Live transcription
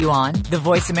on the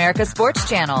Voice America Sports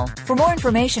Channel. For more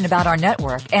information about our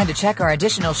network and to check our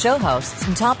additional show hosts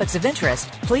and topics of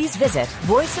interest, please visit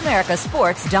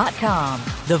voiceamericasports.com.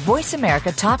 The Voice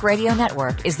America Talk Radio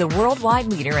Network is the worldwide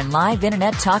leader in live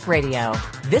Internet talk radio.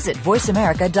 Visit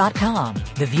voiceamerica.com.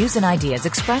 The views and ideas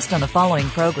expressed on the following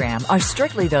program are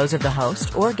strictly those of the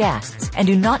host or guests and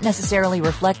do not necessarily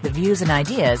reflect the views and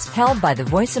ideas held by the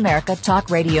Voice America Talk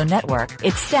Radio Network,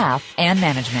 its staff, and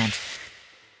management.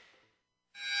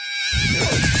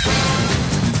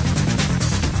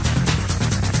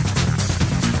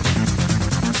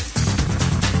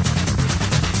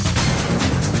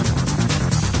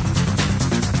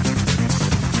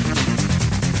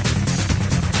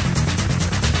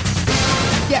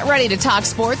 Get ready to talk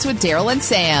sports with Daryl and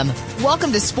Sam.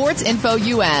 Welcome to Sports Info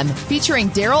UM, featuring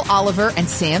Daryl Oliver and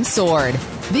Sam Sword.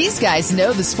 These guys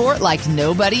know the sport like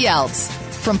nobody else.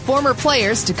 From former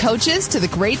players to coaches to the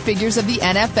great figures of the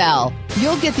NFL,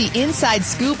 you'll get the inside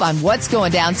scoop on what's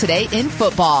going down today in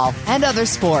football and other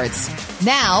sports.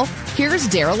 Now, here's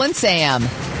Daryl and Sam.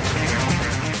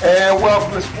 And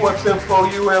welcome to Sports Info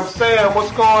UM. Sam,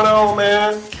 what's going on,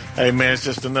 man? Hey man, it's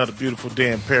just another beautiful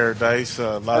day in paradise.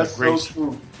 A lot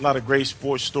of great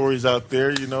sports stories out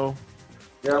there, you know.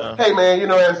 Yeah. Hey man, you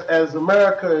know, as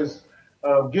America is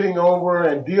getting over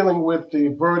and dealing with the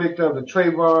verdict of the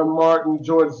Trayvon Martin,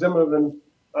 George Zimmerman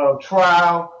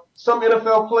trial, some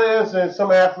NFL players and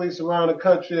some athletes around the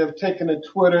country have taken to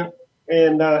Twitter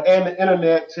and the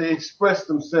internet to express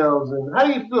themselves. And how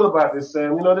do you feel about this,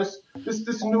 Sam? You know, this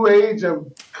new age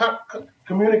of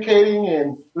communicating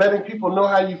and letting people know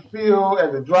how you feel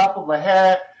at the drop of a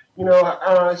hat. You know,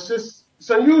 it's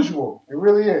unusual. It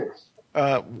really is.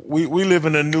 We live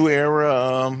in a new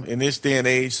era. In this day and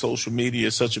age, social media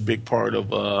is such a big part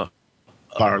of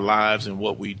our lives and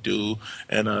what we do.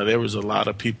 And there was a lot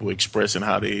of people expressing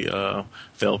how they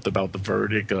felt about the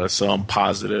verdict, some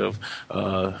positive,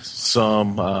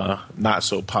 some not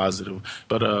so positive.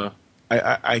 But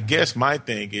I guess my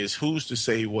thing is, who's to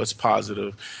say what's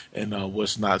positive and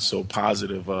what's not so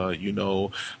positive? On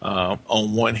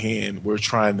one hand, we're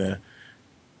trying to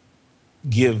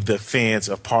give the fans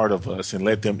a part of us and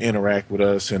let them interact with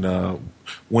us. And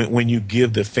when you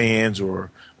give the fans or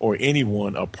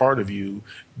anyone a part of you,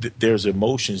 there's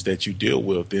emotions that you deal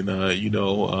with. And,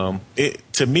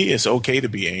 to me, it's okay to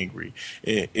be angry.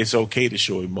 It's okay to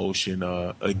show emotion.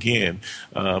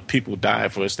 People die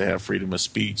for us to have freedom of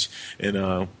speech.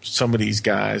 And some of these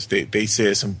guys, they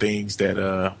said some things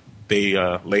that they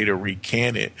later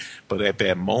recanted, but at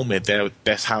that moment,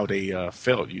 that's how they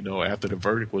felt. You know, after the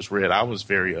verdict was read, I was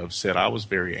very upset. I was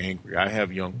very angry. I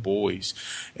have young boys,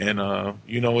 and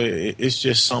it's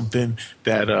just something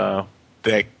that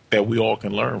we all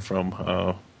can learn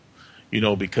from.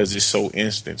 Because it's so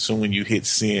instant. So when you hit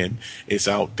send, it's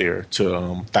out there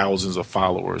to thousands of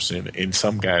followers, and in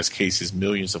some guys' cases,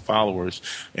 millions of followers.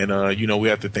 And, we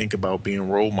have to think about being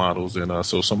role models. And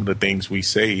so some of the things we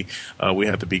say, we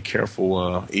have to be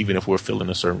careful, even if we're feeling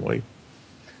a certain way.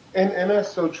 And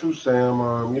that's so true, Sam.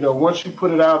 Once you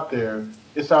put it out there,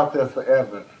 it's out there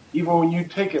forever. Even when you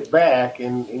take it back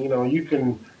and you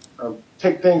can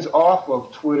take things off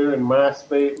of Twitter and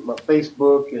MySpace,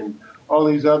 Facebook, and all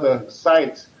these other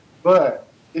sites, but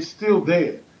it's still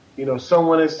there.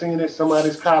 Someone has seen it,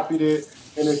 somebody's copied it,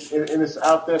 and it's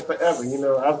out there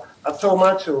forever. I've told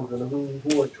my children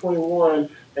who are 21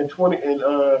 and 20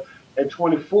 and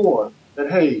 24 that,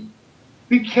 hey,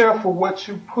 be careful what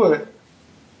you put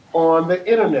on the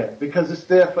internet, because it's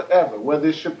there forever, whether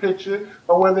it's your picture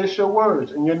or whether it's your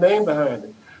words and your name behind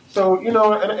it. So, and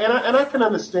I can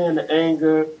understand the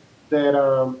anger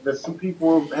that some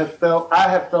people have felt. I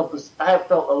have felt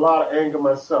a lot of anger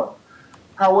myself.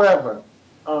 However,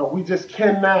 we just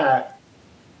cannot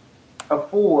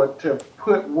afford to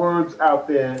put words out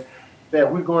there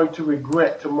that we're going to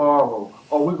regret tomorrow,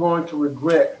 or we're going to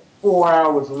regret 4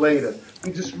 hours later.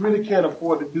 We just really can't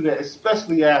afford to do that,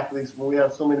 especially athletes, when we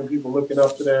have so many people looking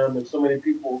up to them and so many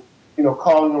people,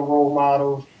 calling them role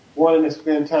models, wanting to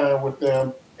spend time with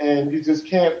them. And you just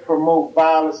can't promote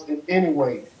violence in any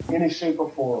way, any shape or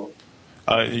form.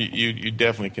 You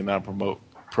definitely cannot promote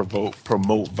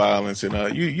violence,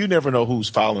 and you never know who's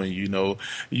following you.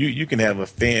 You can have a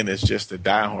fan that's just a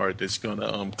diehard that's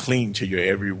gonna cling to your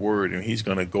every word, and he's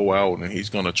gonna go out and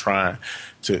he's gonna try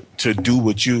to do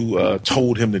what you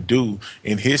told him to do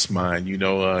in his mind.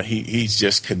 He's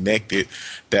just connected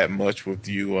that much with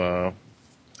you.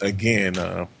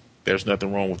 there's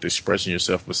nothing wrong with expressing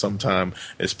yourself, but sometimes,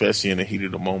 especially in the heat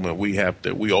of the moment, we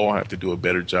all have to do a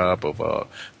better job of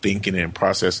thinking and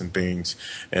processing things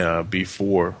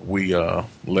before we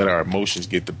let our emotions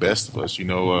get the best of us.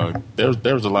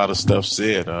 There's a lot of stuff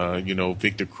said.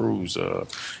 Victor Cruz,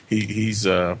 he's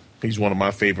one of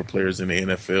my favorite players in the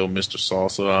NFL, Mr.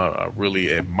 Salsa. I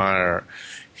really admire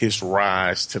his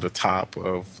rise to the top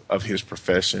of his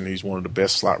profession. He's one of the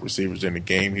best slot receivers in the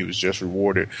game. He was just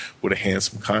rewarded with a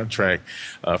handsome contract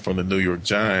from the New York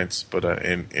Giants. But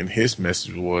and his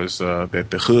message was that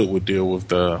the hood would deal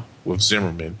with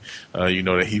Zimmerman.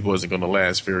 That he wasn't going to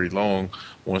last very long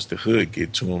once the hood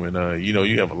get to him. And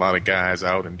you have a lot of guys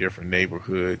out in different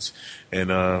neighborhoods, and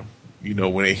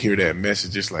when they hear that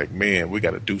message, it's like, man, we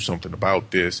got to do something about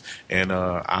this. And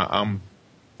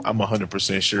I'm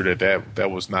 100% sure that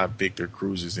was not Victor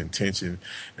Cruz's intention,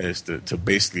 is to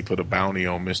basically put a bounty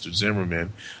on Mr.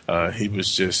 Zimmerman. He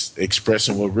was just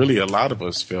expressing what really a lot of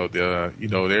us felt. There's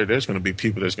going to be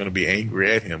people that's going to be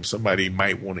angry at him. Somebody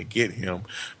might want to get him.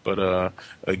 But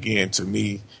again, to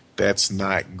me, that's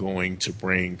not going to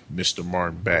bring Mr.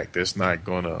 Martin back. That's not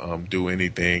going to do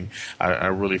anything. I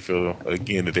really feel,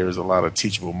 again, that there's a lot of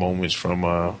teachable moments from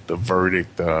the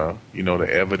verdict. The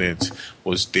evidence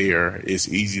was there. It's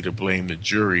easy to blame the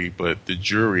jury, but the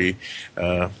jury,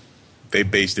 they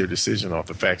based their decision off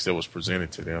the facts that was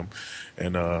presented to them.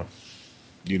 And,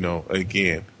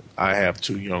 again, I have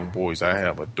 2 young boys. I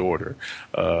have a daughter.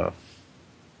 I'm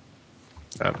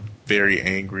very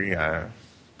angry,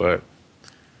 but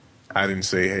I didn't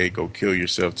say, hey, go kill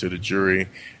yourself to the jury,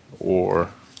 or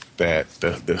that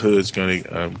the hood's going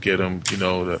to get them.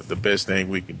 The best thing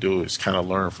we can do is kind of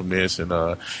learn from this, and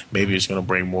maybe it's going to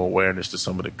bring more awareness to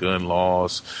some of the gun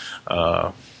laws,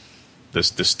 the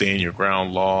stand your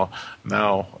ground law.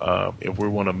 Now, if we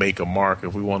want to make a mark,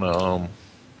 if we want to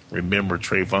remember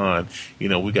Trayvon,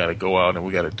 we got to go out and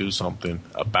we got to do something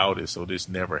about it so this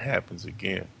never happens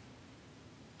again.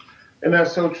 And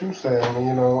that's so true,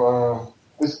 Sam.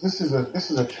 This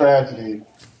is a tragedy,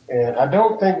 and I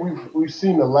don't think we've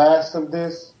seen the last of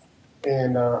this.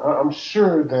 And I'm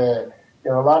sure that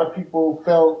a lot of people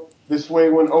felt this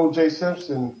way when O.J.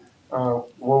 Simpson,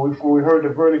 when we heard the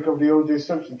verdict of the O.J.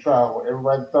 Simpson trial,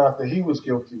 everybody thought that he was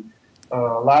guilty. A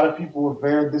lot of people were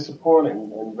very disappointed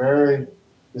and very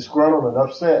disgruntled and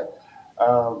upset.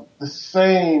 Not the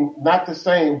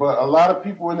same, but a lot of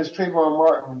people in this Trayvon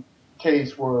Martin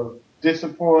case were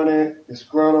disappointed,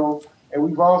 disgruntled. And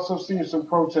we've also seen some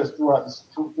protests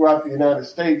throughout the United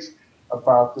States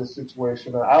about this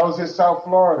situation. I was in South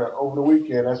Florida over the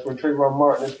weekend. That's where Trayvon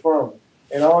Martin is from.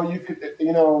 And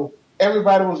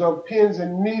everybody was on pins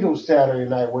and needles Saturday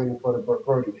night waiting for the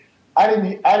verdict. I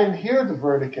didn't hear the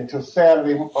verdict until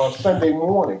Sunday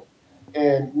morning.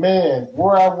 And man,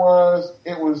 where I was,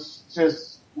 it was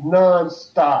just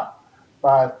nonstop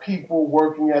by people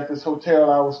working at this hotel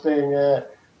I was staying at.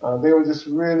 They were just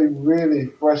really, really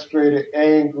frustrated,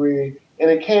 angry, and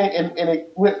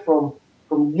it went from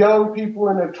young people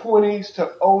in their 20s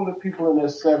to older people in their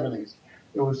 70s.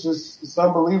 It's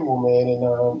unbelievable, man.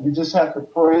 And we just have to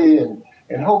pray and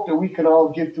hope that we can all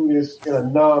get through this in a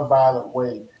nonviolent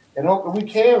way, and hope that we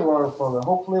can learn from it.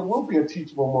 Hopefully, it will be a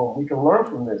teachable moment. We can learn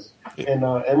from this and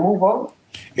move on.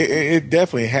 It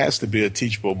definitely has to be a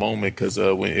teachable moment, because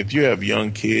if you have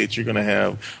young kids, you're going to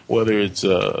have, whether it's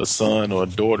a son or a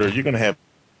daughter, you're going to have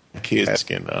kids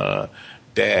asking,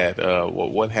 Dad,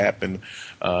 what happened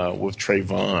with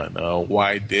Trayvon?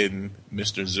 Why didn't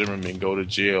Mr. Zimmerman go to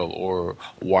jail, or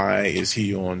why is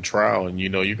he on trial? And you're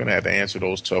going to have to answer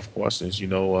those tough questions.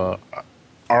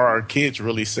 Are our kids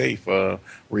really safe,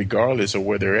 regardless of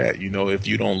where they're at? If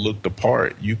you don't look the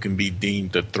part, you can be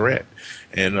deemed a threat,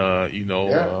 and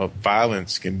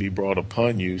violence can be brought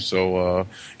upon you. So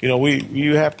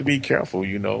you have to be careful.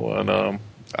 And I'm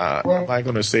not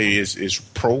going to say it's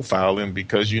profiling,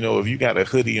 because if you got a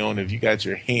hoodie on, if you got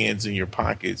your hands in your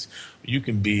pockets, you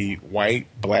can be white,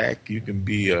 black, you can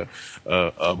be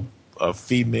a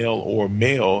female or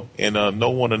male, and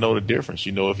no one to know the difference.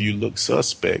 If you look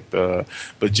suspect, but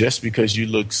just because you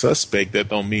look suspect, that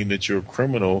don't mean that you're a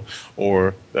criminal,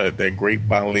 or that great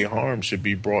bodily harm should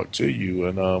be brought to you.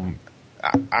 And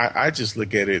I just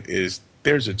look at it as,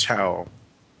 there's a child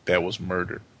that was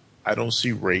murdered. I don't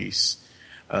see race.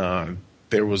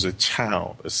 There was a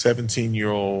child, a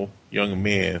 17-year-old young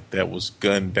man that was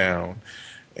gunned down,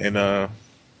 and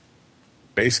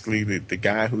basically the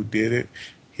guy who did it,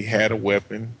 he had a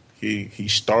weapon. He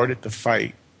started the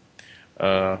fight.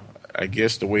 I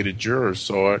guess the way the jurors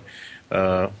saw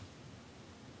it,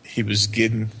 he was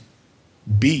getting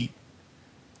beat,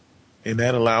 and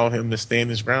that allowed him to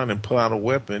stand his ground and pull out a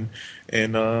weapon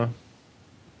and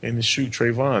and shoot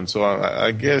Trayvon. So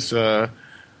I guess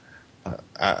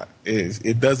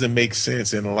it doesn't make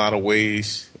sense in a lot of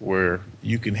ways where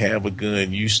you can have a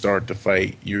gun, you start the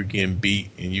fight, you're getting beat,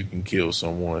 and you can kill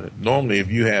someone. Normally, if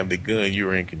you have the gun,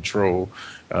 you're in control.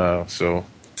 So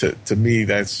to me,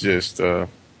 that's just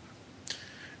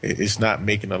it's not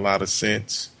making a lot of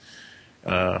sense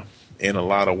in a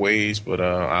lot of ways. But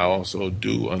I also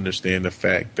do understand the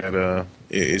fact that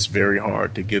it's very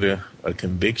hard to get a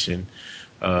conviction.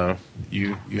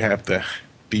 You have to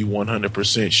be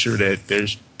 100% sure that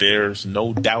there's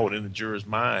no doubt in the juror's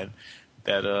mind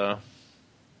that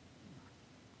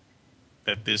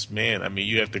that this man, I mean,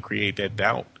 you have to create that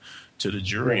doubt to the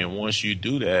jury, and once you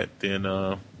do that, then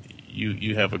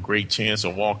you have a great chance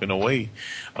of walking away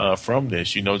from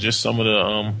this. You know, just some of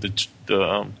the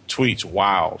tweets.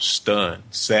 Wow, stunned,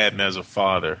 saddened as a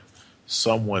father.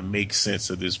 Someone make sense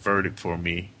of this verdict for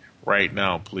me right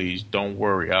now, please. Don't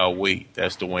worry, I'll wait.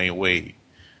 That's Dwayne Wade.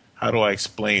 How do I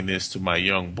explain this to my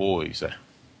young boys?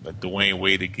 Dwayne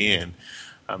Wade again.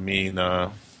 I mean,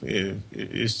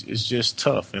 it's just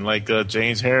tough. And like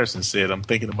James Harrison said, I'm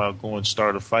thinking about going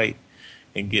start a fight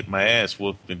and get my ass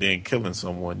whooped and then killing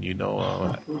someone. You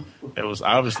know, there was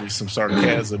obviously some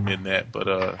sarcasm in that,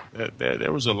 but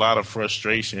there was a lot of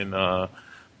frustration by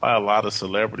a lot of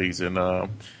celebrities, and I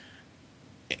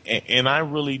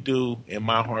really do, in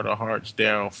my heart of hearts,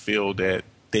 Daryl, feel that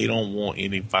they don't want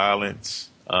any violence.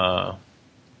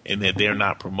 And that they're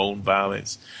not promoting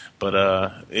violence,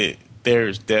 but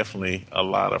there's definitely a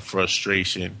lot of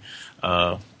frustration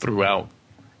throughout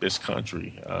this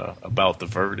country about the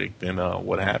verdict and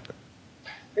what happened.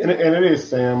 And it is,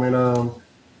 Sam. And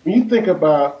when you think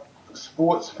about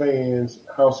sports fans,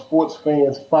 how sports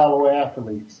fans follow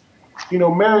athletes, you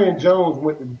know, Marion Jones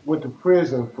went to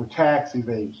prison for tax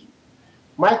evasion.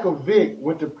 Michael Vick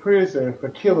went to prison for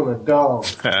killing a dog.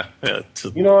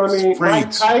 You know what I mean? Mike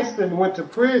Tyson went to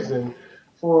prison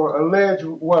for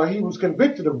he was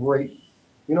convicted of rape.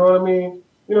 You know what I mean?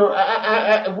 You know,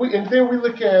 and then we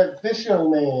look at this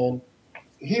young man.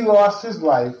 He lost his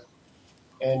life,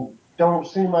 and don't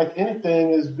seem like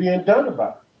anything is being done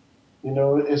about it. You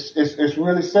know, it's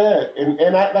really sad. And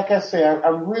like I say,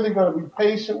 I'm really going to be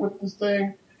patient with this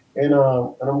thing, and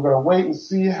I'm going to wait and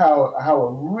see how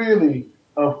it really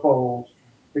unfolds,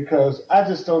 because I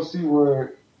just don't see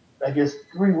where, I guess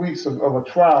 3 weeks of a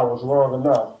trial was long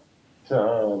enough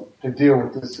to deal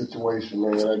with this situation,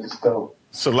 man. I just don't.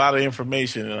 It's a lot of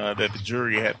information that the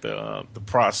jury had to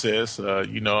process.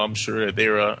 You know, I'm sure that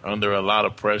they're under a lot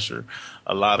of pressure,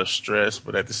 a lot of stress,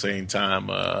 but at the same time,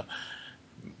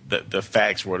 the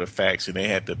facts were the facts, and they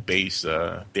had to base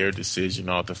their decision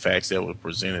off the facts that were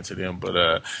presented to them.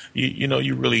 But you know,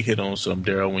 you really hit on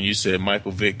something, Daryl, when you said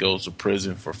Michael Vick goes to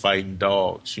prison for fighting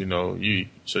dogs. You know,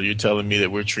 so you're telling me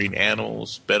that we're treating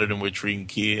animals better than we're treating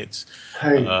kids.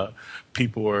 Hey.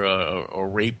 People are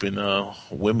raping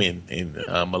women and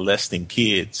molesting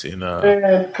kids, and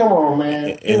man, come on,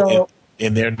 man,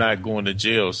 and they're not going to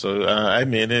jail. So I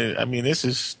mean, this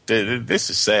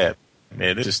is sad.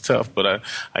 Man, this is tough, but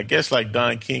I guess like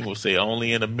Don King will say,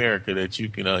 only in America that you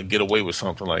can get away with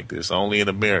something like this. Only in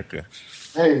America.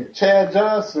 Hey, Chad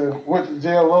Johnson went to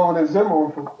jail alone in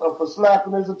Zimmerman for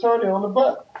slapping his attorney on the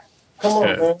butt. Come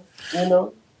on, man. You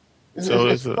know,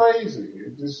 it's crazy.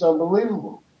 It's just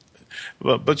unbelievable.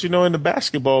 But you know, in the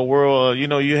basketball world, you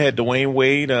know, you had Dwayne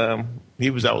Wade.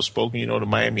 He was outspoken. You know, the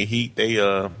Miami Heat, they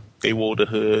wore the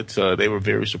hoods. They were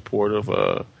very supportive.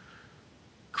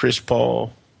 Chris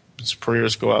Paul. His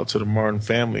prayers go out to the Martin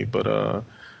family, but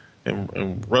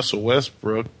and Russell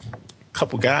Westbrook, a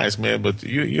couple guys, man. But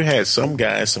you had some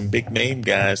guys, some big name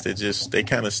guys that just they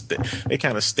kind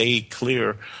of stayed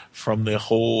clear from the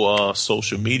whole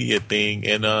social media thing.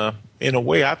 And in a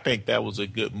way, I think that was a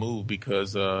good move,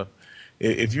 because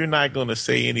if you're not going to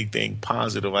say anything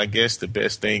positive, I guess the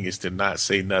best thing is to not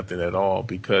say nothing at all,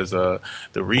 because the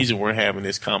reason we're having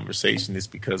this conversation is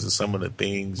because of some of the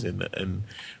things and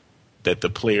that the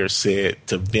players said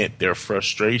to vent their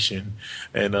frustration.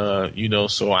 And, you know,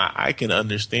 so I can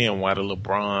understand why the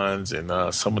LeBrons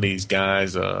and some of these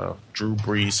guys, Drew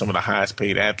Brees, some of the highest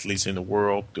paid athletes in the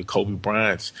world, the Kobe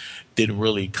Bryants, didn't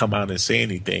really come out and say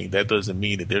anything. That doesn't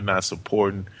mean that they're not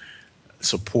supportive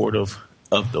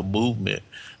of the movement.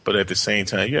 But at the same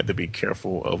time, you have to be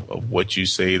careful of what you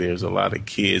say. There's a lot of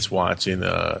kids watching,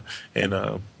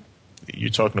 and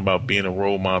you're talking about being a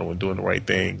role model and doing the right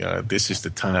thing. This is the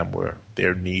time where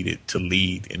they're needed to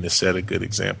lead and to set a good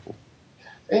example.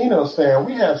 And, you know, Sam,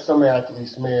 we have some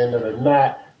athletes, man, that are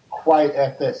not quite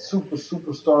at that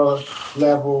superstar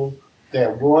level,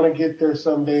 that want to get there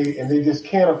someday, and they just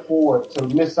can't afford to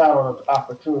miss out on an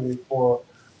opportunity for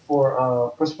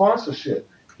for sponsorship.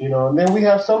 You know, and then we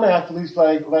have some athletes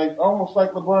like almost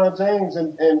like LeBron James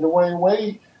and Dwayne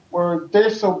Wade, where they're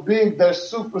so big, they're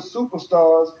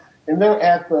superstars, and they're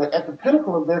at the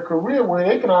pinnacle of their career where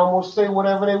they can almost say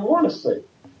whatever they want to say.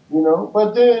 You know,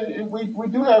 but then we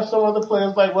do have some other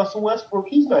players like Russell Westbrook.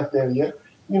 He's not there yet.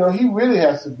 You know, he really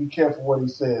has to be careful what he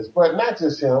says. But not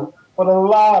just him, but a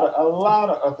lot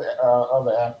of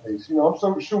other athletes. You know, I'm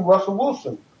so sure Russell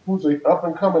Wilson, who's an up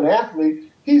and coming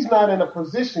athlete, he's not in a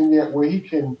position yet where he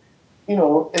can, you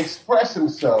know, express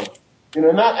himself. You know,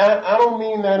 I don't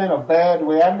mean that in a bad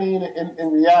way. I mean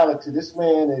in reality, this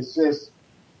man is just,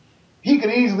 he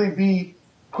could easily be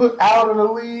put out of the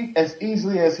league as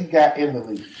easily as he got in the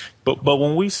league. But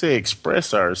when we say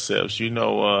express ourselves, you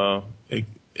know,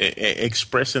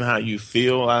 expressing how you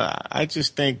feel, I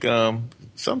just think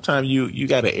sometimes you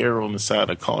got to err on the side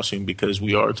of caution, because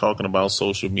we are talking about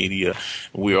social media.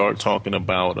 We are talking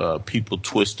about people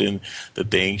twisting the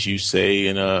things you say.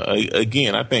 And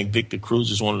again, I think Victor Cruz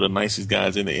is one of the nicest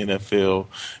guys in the NFL.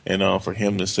 And for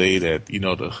him to say that, you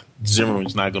know, the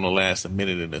Zimmerman's not going to last a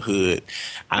minute in the hood,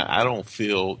 I don't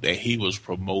feel that he was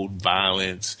promoting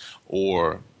violence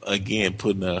or, again,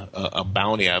 putting a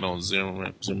bounty out on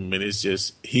Zimmerman. It's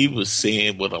just, he was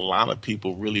saying what a lot of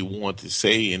people really want to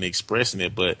say and expressing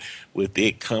it, but with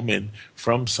it coming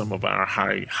from some of our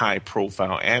high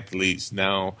profile athletes,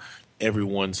 now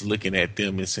everyone's looking at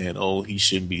them and saying, oh, he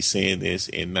shouldn't be saying this.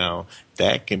 And now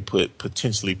that can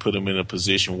potentially put him in a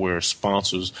position where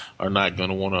sponsors are not going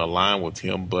to want to align with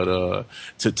him. But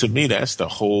to me, that's the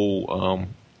whole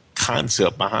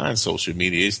concept behind social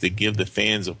media, is to give the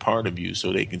fans a part of you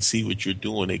so they can see what you're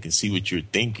doing, they can see what you're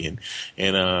thinking,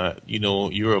 and you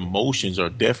know, your emotions are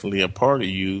definitely a part of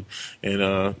you.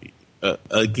 And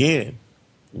again,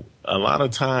 a lot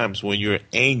of times when you're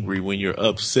angry, when you're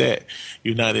upset,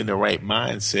 you're not in the right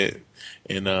mindset.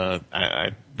 And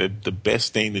the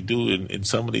best thing to do in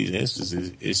some of these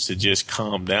instances is to just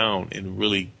calm down and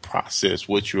really process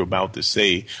what you're about to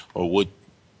say, or what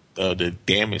the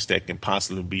damage that can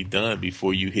possibly be done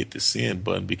before you hit the send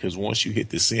button, because once you hit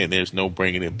the send, there's no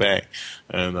bringing it back.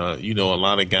 And you know, a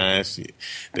lot of guys,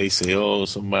 they say, oh,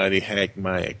 somebody hacked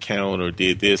my account or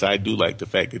did this. I do like the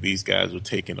fact that these guys are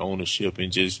taking ownership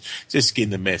and just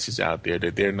getting the message out there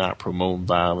that they're not promoting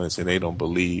violence and they don't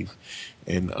believe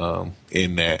in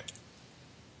that.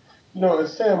 You know,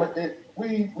 Sam,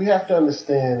 we have to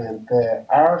understand that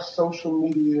our social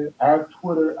media, our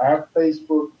Twitter, our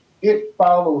Facebook, it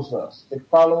follows us. It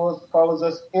follows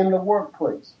us in the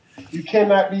workplace. You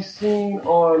cannot be seen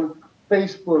on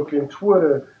Facebook and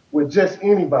Twitter with just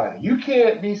anybody. You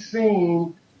can't be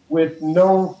seen with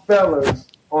known fellas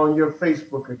on your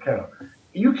Facebook account.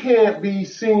 You can't be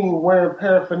seen wearing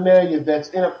paraphernalia that's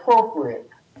inappropriate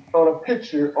on a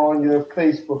picture on your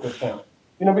Facebook account.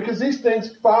 You know, because these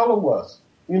things follow us.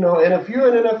 You know, and if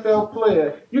you're an NFL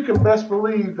player, you can best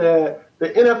believe that the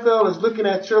NFL is looking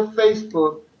at your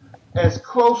Facebook as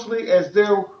closely as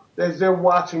they're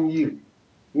watching you.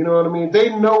 You know what I mean?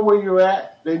 They know where you're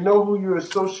at. They know who you're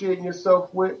associating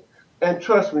yourself with. And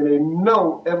trust me, they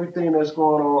know everything that's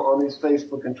going on these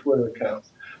Facebook and Twitter accounts.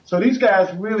 So these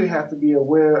guys really have to be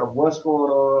aware of what's going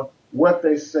on, what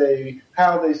they say,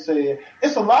 how they say it.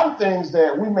 It's a lot of things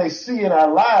that we may see in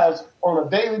our lives on a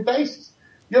daily basis.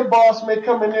 Your boss may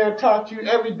come in there and talk to you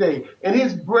every day, and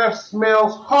his breath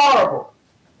smells horrible.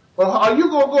 Well, are you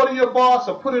going to go to your boss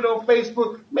or put it on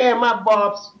Facebook? Man, my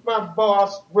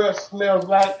boss breath smells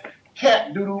like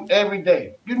cat doodle every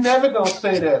day. You're never going to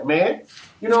say that, man.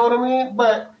 You know what I mean?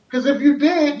 But, because if you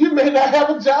did, you may not have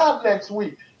a job next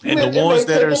week. And the ones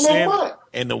that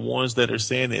are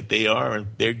saying that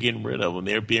they're getting rid of them.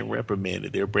 They're being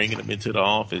reprimanded. They're bringing them into the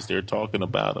office. They're talking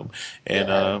about them.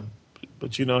 And,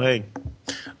 but you know, hey,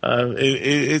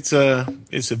 it's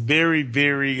a very,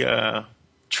 very,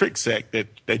 trick sack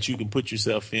that you can put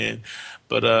yourself in,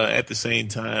 but at the same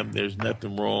time, there's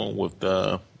nothing wrong with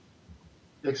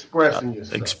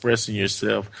expressing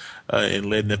yourself and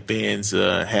letting the fans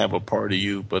have a part of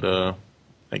you. But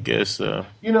I guess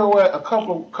you know what? A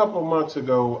couple months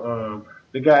ago,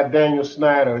 the guy Daniel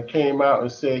Snyder came out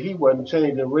and said he wasn't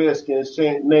changing Redskins'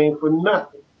 name for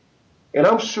nothing, and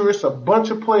I'm sure it's a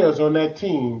bunch of players on that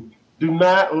team do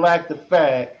not like the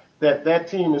fact that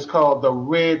team is called the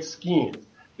Redskins.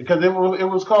 Because it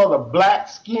was called the Black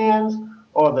Skins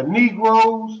or the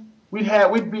Negroes.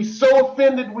 We'd be so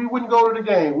offended we wouldn't go to the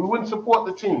game. We wouldn't support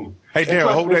the team. Hey,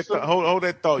 Darryl, hold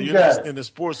that thought. You're listening to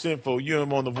Sports Info.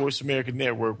 You're on the Voice America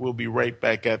Network. We'll be right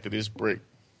back after this break.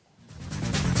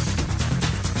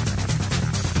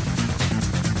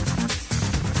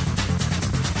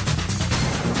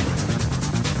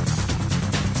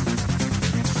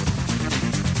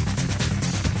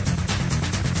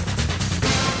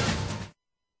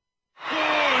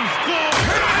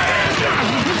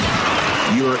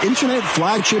 Internet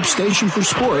flagship station for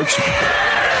sports.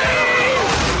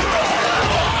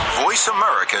 Voice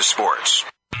America Sports.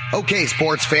 Okay,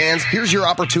 sports fans, here's your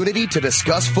opportunity to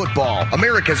discuss football,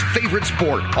 America's favorite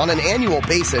sport. On an annual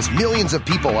basis, millions of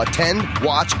people attend,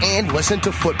 watch, and listen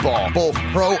to football, both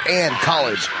pro and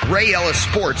college. Ray Ellis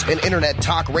Sports, an internet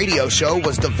talk radio show,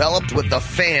 was developed with the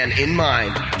fan in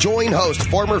mind. Join host,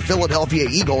 former Philadelphia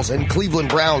Eagles and Cleveland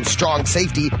Browns strong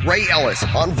safety Ray Ellis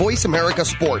on Voice America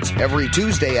Sports every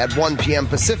Tuesday at 1 p.m.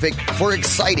 Pacific for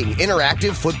exciting,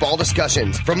 interactive football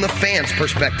discussions from the fans'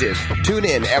 perspective. Tune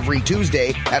in every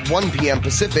Tuesday at 1 p.m.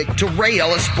 Pacific to Ray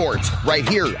Ellis Sports right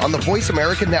here on the Voice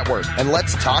America Network, and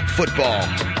let's talk football.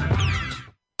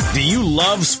 Do you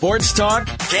love sports talk?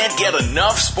 Can't get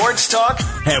enough sports talk?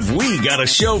 Have we got a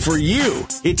show for you?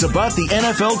 It's about the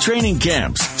NFL training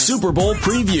camps, Super Bowl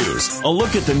previews, a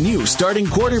look at the new starting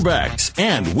quarterbacks,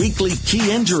 and weekly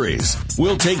key injuries.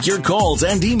 We'll take your calls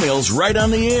and emails right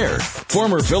on the air.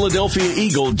 Former Philadelphia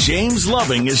Eagle James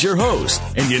Loving is your host,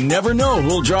 and you never know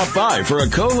who'll drop by for a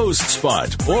co-host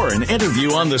spot or an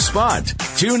interview on the spot.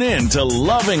 Tune in to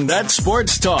Loving That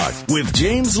Sports Talk with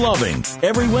James Loving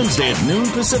every Wednesday at noon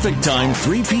Pacific Time,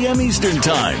 3 p.m. Eastern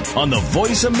Time on the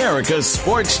Voice America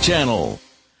Sports Channel.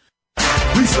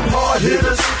 We some hard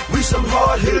hitters. We some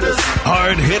hard hitters.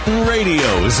 Hard Hittin'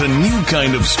 Radio is a new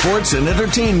kind of sports and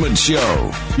entertainment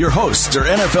show. Your hosts are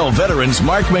NFL veterans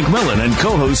Mark McMillan and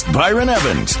co-host Byron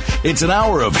Evans. It's an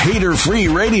hour of hater-free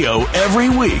radio every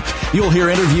week. You'll hear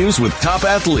interviews with top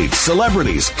athletes,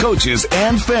 celebrities, coaches,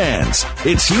 and fans.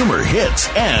 It's humor, hits,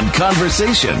 and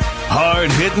conversation.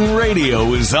 Hard Hittin'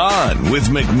 Radio is on with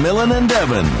McMillan and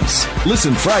Evans.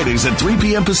 Listen Fridays at 3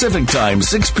 p.m. Pacific Time,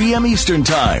 6 p.m. Eastern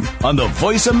Time on the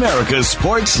Voice America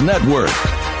Sports Network.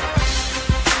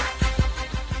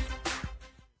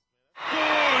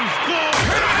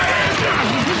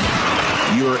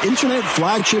 Your internet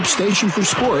flagship station for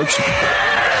sports.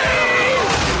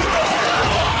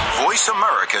 Voice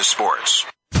America Sports.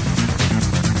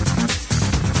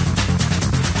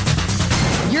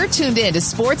 You're tuned in to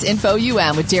Sports Info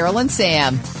UM with Daryl and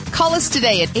Sam. Call us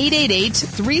today at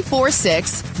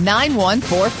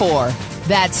 888-346-9144.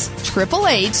 That's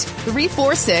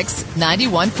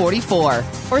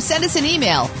 888-346-9144. Or send us an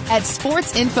email at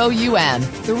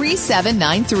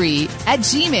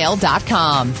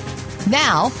sportsinfoum3793@gmail.com.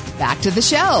 Now, back to the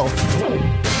show.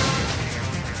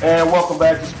 And welcome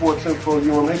back to Sports Info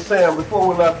UM. Hey, Sam, before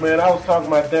we left, man, I was talking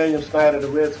about Daniel Snyder, the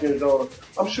Redskins owner.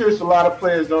 I'm sure it's a lot of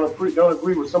players don't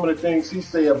agree with some of the things he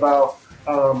say about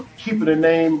keeping the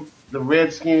name the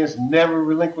Redskins, never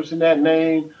relinquishing that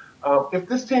name. If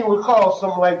this team would call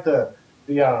something like the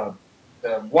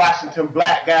Washington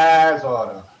Black Guys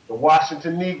or the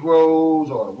Washington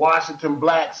Negroes or the Washington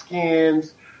Black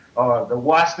Skins or the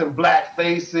Washington Black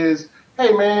Faces,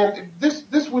 hey, man,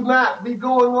 this would not be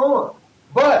going on.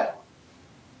 But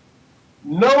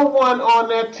no one on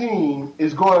that team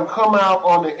is going to come out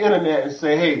on the internet and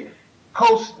say, hey,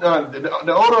 coach,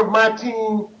 the owner of my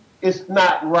team is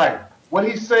not right. What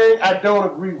he's saying, I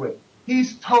don't agree with.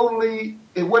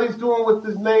 What he's doing with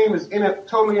his name is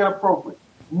totally inappropriate.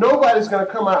 Nobody's going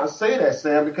to come out and say that,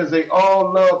 Sam, because they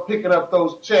all love picking up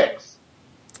those checks.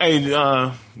 Hey,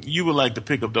 you would like to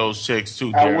pick up those checks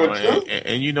too, I Daryl. would too.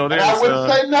 And you know And I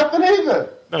wouldn't say nothing either.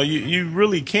 No, you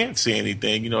really can't say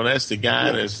anything. You know, that's the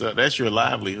guy that's your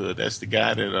livelihood. That's the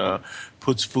guy that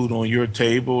puts food on your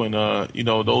table, and you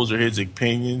know, those are his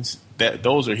opinions.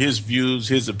 Those are his views,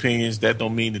 his opinions. That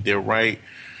don't mean that they're right,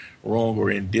 wrong, or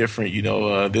indifferent. You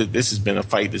know, this has been a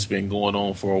fight that's been going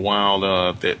on for a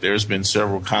while. There's been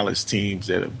several college teams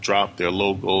that have dropped their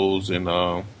logos and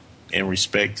in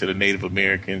respect to the Native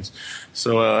Americans.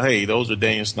 So, hey, those are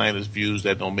Daniel Snyder's views.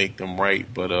 That don't make them right,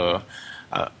 but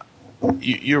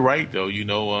you're right, though, you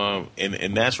know,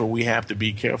 and that's where we have to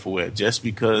be careful at. Just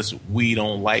because we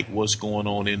don't like what's going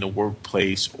on in the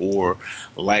workplace or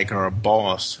like our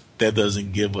boss, that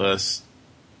doesn't give us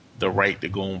the right to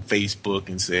go on Facebook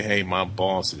and say, hey, my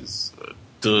boss is a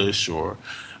douche or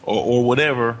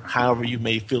whatever, however you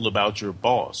may feel about your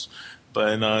boss.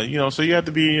 But, you know, so you have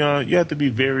to be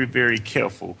very, very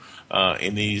careful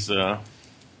in these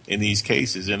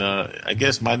cases. And I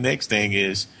guess my next thing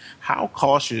is, how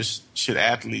cautious should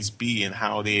athletes be in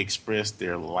how they express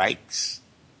their likes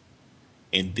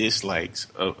and dislikes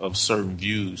of certain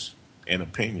views and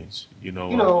opinions? You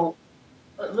know,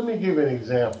 let me give you an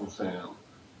example, Sam.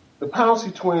 The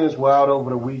Pouncey twins were out over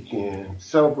the weekend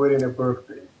celebrating their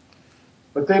birthday,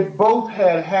 but they both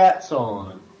had hats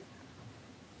on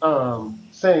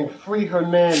saying "Free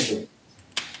Hernandez."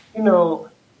 You know,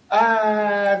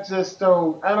 I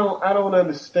don't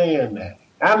understand that.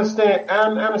 I understand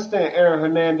Aaron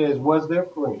Hernandez was their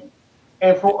friend.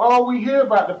 And for all we hear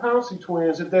about the Pouncey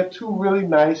twins, that they're two really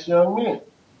nice young men.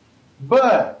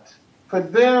 But for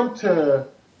them to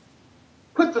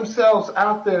put themselves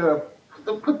out there,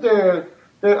 put their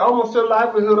almost their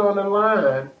livelihood on the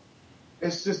line,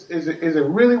 it's just, is it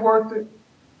really worth it?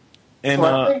 And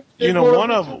so one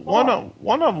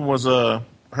of them was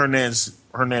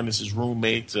Hernandez's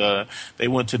roommate. They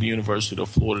went to the University of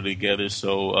Florida together,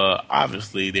 so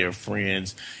obviously they're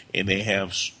friends, and they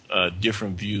have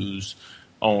different views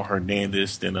on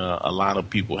Hernandez than a lot of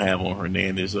people have on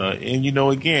Hernandez. And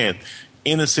again,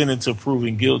 innocent until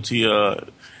proven guilty.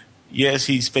 Yes,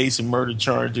 he's facing murder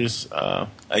charges.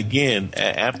 Again,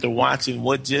 after watching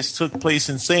what just took place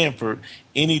in Sanford,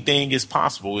 anything is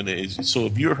possible. So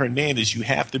if you're Hernandez, you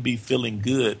have to be feeling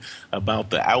good about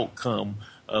the outcome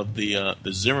of the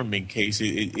Zimmerman case.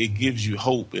 It gives you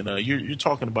hope. And you're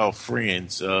talking about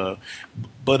friends.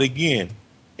 But again,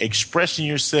 expressing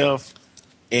yourself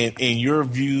and your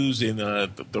views and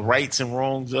the rights and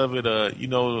wrongs of it,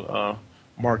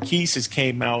 Marquise has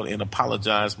came out and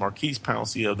apologized. Marquise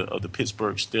Pouncey of the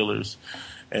Pittsburgh Steelers,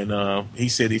 and he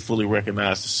said he fully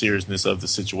recognized the seriousness of the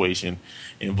situation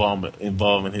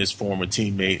involving his former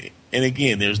teammate. And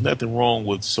again, there's nothing wrong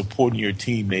with supporting your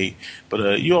teammate,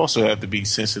 but you also have to be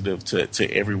sensitive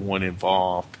to everyone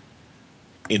involved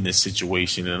in this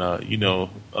situation. And a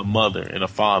mother and a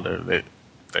father that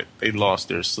they lost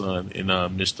their son in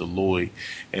Mr. Lloyd,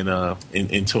 and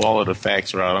until all of the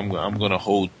facts are out, I'm going to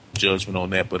hold judgment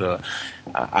on that. But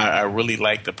I really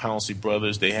like the Pouncey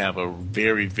brothers. They have a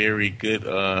very, very good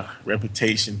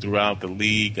reputation throughout the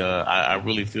league. I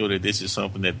really feel that this is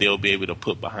something that they'll be able to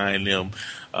put behind them.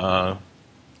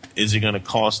 Is it going to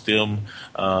cost them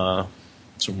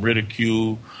some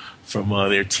ridicule from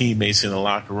their teammates in the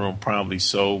locker room? Probably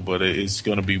so, but it's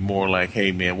going to be more like,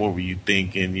 hey, man, what were you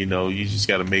thinking? You just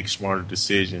got to make smarter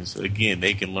decisions. Again,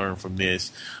 they can learn from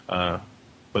this, but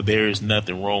there is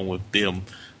nothing wrong with them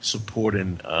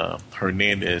supporting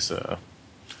Hernandez.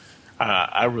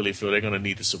 I really feel they're going to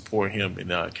need to support him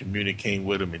and communicating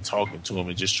with him and talking to him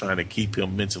and just trying to keep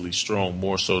him mentally strong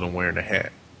more so than wearing a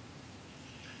hat.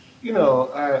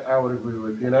 I would agree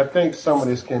with you. And I think some of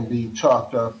this can be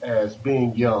chalked up as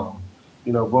being young.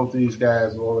 Both of these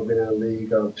guys have only been in the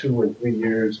league 2 and 3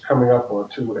 years, coming up on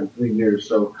 2 and 3 years.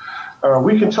 So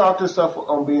we can chalk this up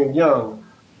on being young.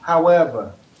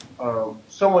 However,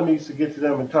 someone needs to get to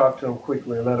them and talk to them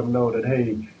quickly and let them know that,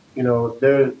 hey, you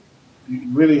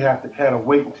really have to kind of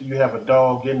wait until you have a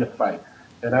dog in the fight.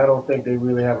 And I don't think they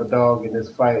really have a dog in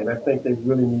this fight. And I think they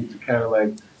really need to kind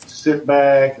of sit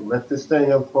back and let this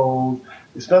thing unfold.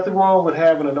 There's nothing wrong with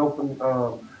having an open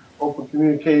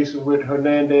communication with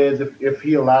Hernandez if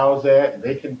he allows that.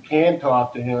 They can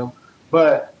talk to him,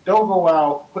 but don't go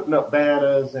out putting up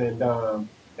banners and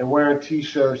wearing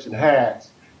T-shirts and hats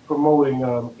promoting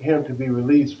him to be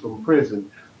released from prison.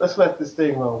 Let's let this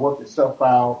thing work itself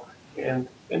out and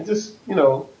just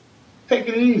take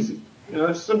it easy.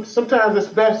 Sometimes it's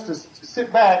best to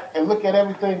sit back and look at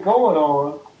everything going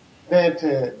on than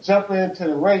to jump into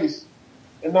the race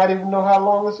and not even know how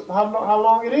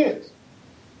long it is.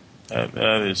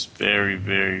 That is very,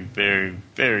 very, very,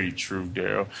 very true,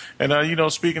 Daryl.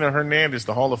 And, speaking of Hernandez,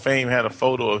 the Hall of Fame had a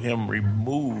photo of him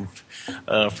removed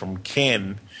from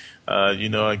Canton.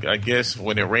 I guess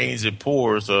when it rains, it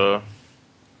pours.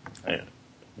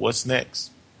 What's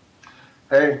next?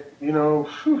 Hey,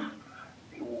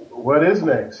 what is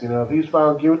next? If he's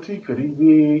found guilty, could he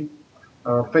be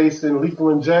facing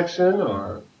lethal injection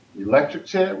or electric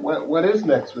chair? What is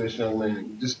next for this young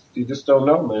man? You just don't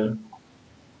know, man.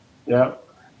 Yeah.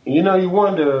 And, you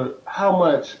wonder how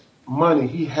much money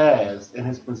he has in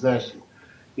his possession.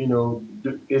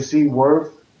 Is he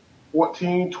worth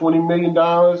 $14, $20 million?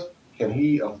 Can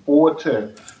he afford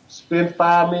to spend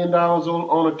 $5 million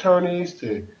on attorneys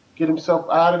to get himself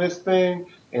out of this thing?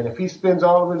 And if he spends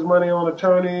all of his money on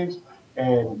attorneys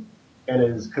and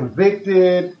is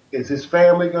convicted, is his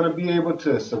family going to be able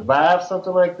to survive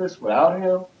something like this without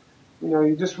him?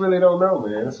 You just really don't know,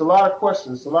 man. It's a lot of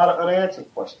questions. It's a lot of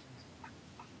unanswered questions.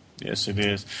 Yes, it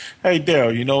is. Hey,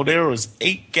 Daryl, there was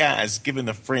 8 guys given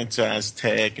the franchise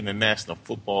tag in the National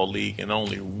Football League, and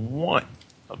only one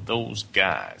of those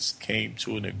guys came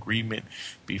to an agreement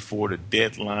before the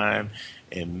deadline,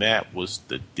 and that was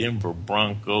the Denver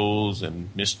Broncos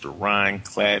and Mr. Ryan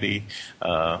Clady.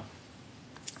 A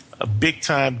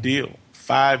big-time deal.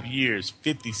 5 years,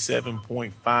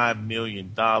 $57.5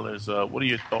 million. What are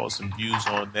your thoughts and views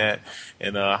on that?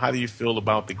 And how do you feel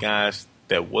about the guys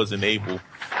that wasn't able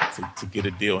to get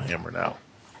a deal hammered out?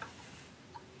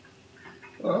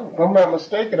 Well, if I'm not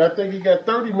mistaken, I think he got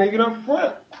 $30 million up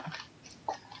front.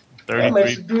 That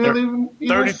makes the deal even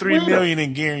 $33 sweeter. million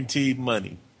in guaranteed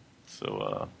money.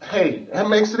 So hey, that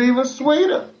makes it even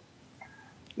sweeter.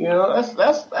 You know,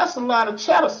 that's a lot of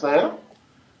chatter, Sam.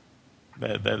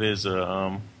 That's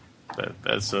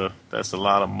a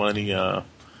lot of money.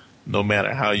 No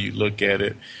matter how you look at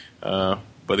it.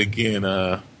 But again,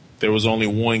 there was only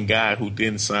one guy who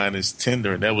didn't sign his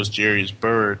tender, and that was Jairus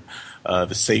Byrd,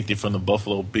 the safety from the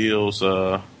Buffalo Bills.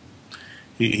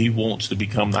 He wants to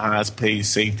become the highest paid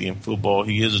safety in football.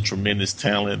 He is a tremendous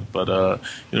talent, but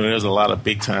there's a lot of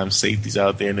big time safeties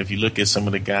out there. And if you look at some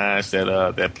of the guys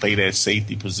that play that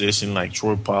safety position, like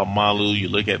Troy Polamalu, you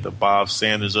look at the Bob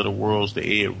Sanders of the world,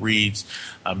 the Ed Reeds.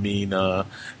 I mean,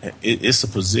 it's a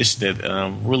position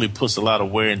that really puts a lot of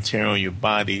wear and tear on your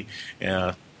body.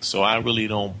 So I really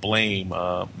don't blame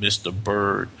Mr.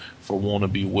 Byrd for wanting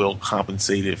to be well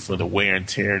compensated for the wear and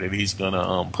tear that he's going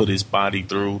to put his body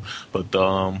through. But,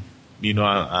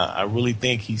 I really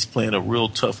think he's playing a real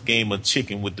tough game of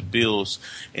chicken with the Bills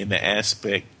in the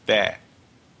aspect that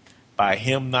by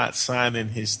him not signing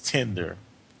his tender,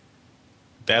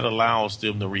 that allows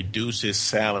them to reduce his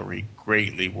salary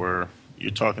greatly, where you're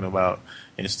talking about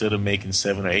instead of making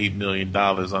 $7 or $8 million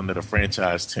under the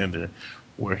franchise tender,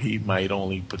 where he might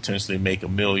only potentially make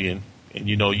 $1 million. And,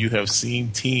 you have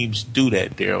seen teams do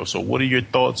that, Daryl. So what are your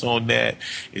thoughts on that?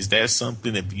 Is that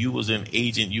something, if you was an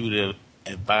agent, you would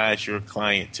advise your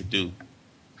client to do?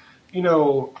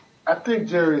 I think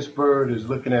Jairus Byrd is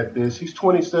looking at this. He's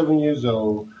 27 years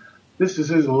old. This is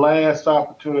his last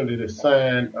opportunity to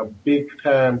sign a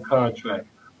big-time contract.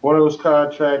 One of those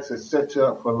contracts that sets you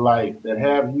up for life, that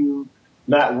have you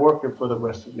not working for the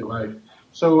rest of your life.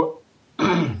 So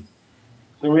in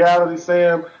reality,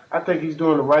 Sam, I think he's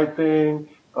doing the right thing.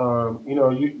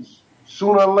 You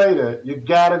sooner or later, you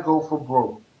gotta go for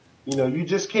broke. You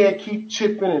just can't keep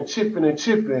chipping and chipping and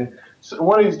chipping. So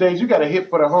one of these days, you gotta hit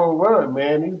for the home run,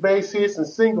 man. These base hits and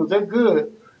singles, they're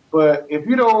good. But if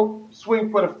you don't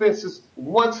swing for the fences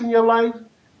once in your life,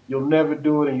 you'll never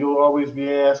do it, and you'll always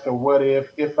be asking, what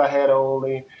if I had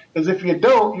only. Because if you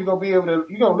don't, you're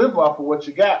gonna live off of what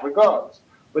you got regardless.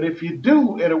 But if you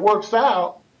do and it works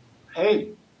out,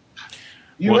 hey,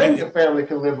 you and your family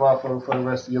can live off of it for the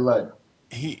rest of your life.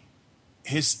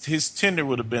 His tender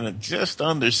would have been just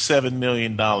under $7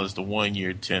 million, the 1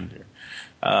 year tender.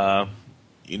 That's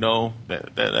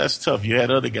tough. You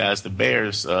had other guys, the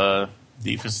Bears,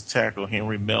 defensive tackle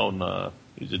Henry Melton.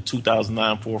 He's a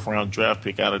 2009 fourth round draft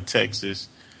pick out of Texas.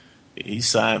 He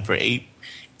signed for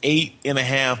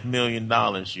 $8.5 million.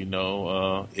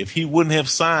 If he wouldn't have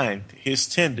signed his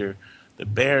tender, the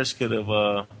Bears could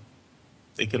have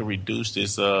reduced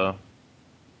his salary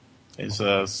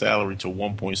to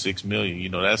 $1.6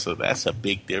 million. That's a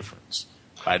big difference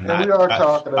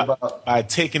by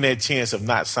taking that chance of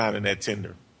not signing that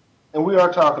tender. And we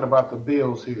are talking about the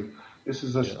Bills here. This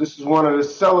is one of the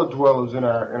cellar dwellers in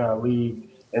our league,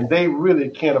 and they really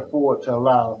can't afford to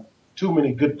allow too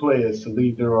many good players to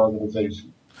leave their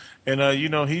organization. And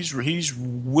he's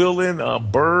willing.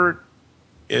 Byrd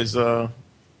is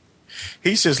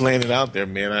he's just laying it out there,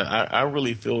 man. I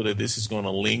really feel that this is going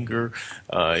to linger.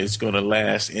 It's going to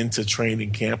last into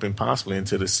training camp and possibly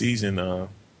into the season. And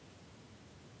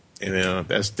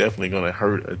that's definitely going to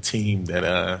hurt a team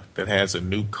that has a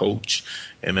new coach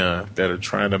and that are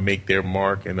trying to make their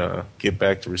mark and get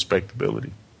back to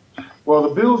respectability. Well,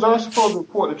 the Bills are supposed to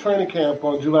report to training camp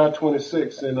on July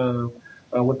 26th,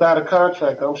 and without a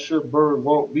contract, I'm sure Byrd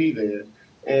won't be there.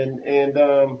 And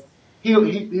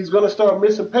he's going to start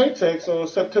missing paychecks on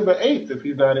September 8th if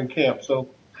he's not in camp. So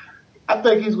I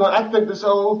think this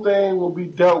whole thing will be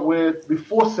dealt with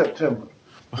before September.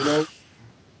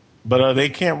 But they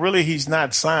can't really. He's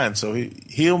not signed, so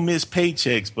he'll miss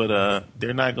paychecks. But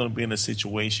they're not going to be in a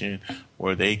situation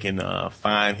where they can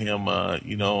find him.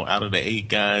 Out of the 8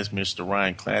 guys, Mr.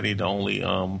 Ryan Clady, the only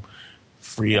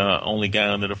only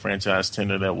guy under the franchise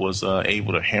tender that was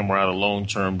able to hammer out a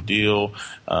long-term deal.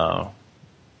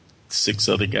 6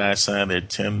 other guys signed their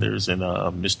tenders, and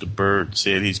Mr. Byrd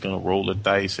said he's going to roll the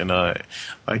dice. And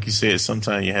like you said,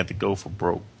 sometimes you have to go for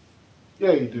broke.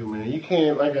 Yeah, you do, man. You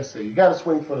can't, like I said, you got to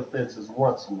swing for the fences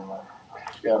once in a while.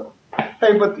 Yeah.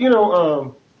 Hey, but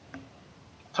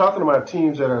talking about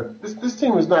teams that are this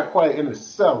team is not quite in the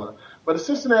cellar, but the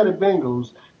Cincinnati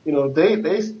Bengals,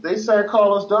 they signed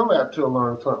Carlos Dunlap to a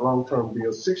long-term deal,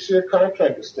 6-year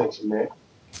contract extension, man.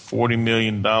 $40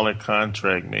 million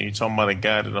contract, man. You're talking about a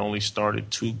guy that only started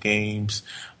 2 games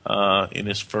in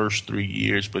his first 3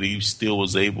 years, but he still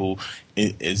was able,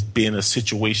 as being a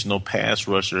situational pass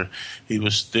rusher, he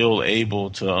was still able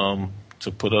to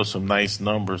put up some nice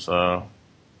numbers.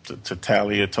 to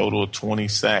tally a total of 20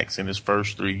 sacks in his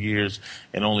first 3 years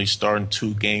and only starting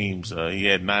 2 games. He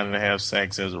had 9.5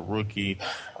 sacks as a rookie.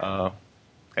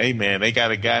 Hey, man, they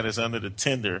got a guy that's under the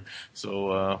tender,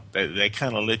 so they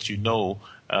kind of let you know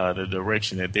the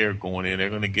direction that they're going in. They're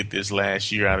going to get this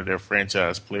last year out of their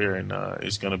franchise player, and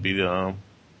it's going to be the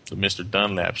Mr.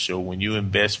 Dunlap show. When you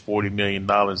invest $40 million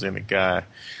in a guy,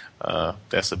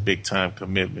 that's a big-time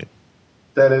commitment.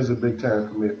 That is a big-time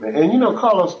commitment. And,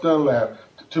 Carlos Dunlap,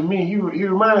 to me, he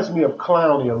reminds me of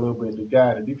Clowney a little bit, the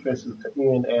guy, the defensive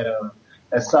end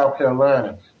at South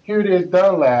Carolina. Here it is,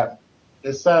 Dunlap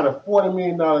is signed a $40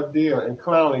 million deal, and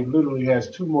Clowney literally has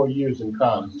 2 more years in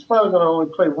college. He's probably going to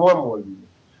only play 1 more year,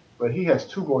 but he has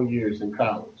 2 more years in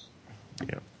college.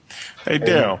 Yeah. Hey,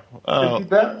 Daryl,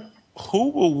 who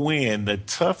will win the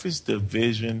toughest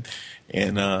division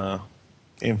in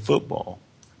football?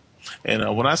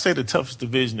 And when I say the toughest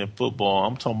division in football,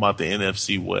 I'm talking about the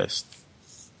NFC West.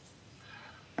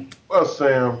 Well,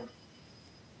 Sam,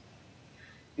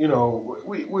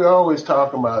 we always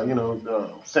talk about,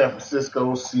 San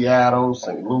Francisco, Seattle,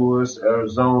 St. Louis,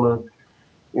 Arizona.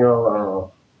 I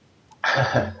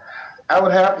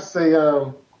would have to say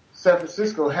San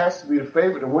Francisco has to be the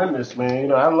favorite to win this,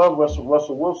 man. I love Russell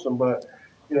Wilson, but,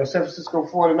 San Francisco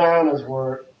 49ers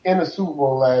were in the Super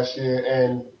Bowl last year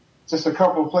and just a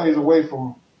couple of plays away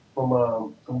from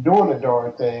doing the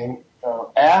darn thing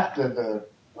after the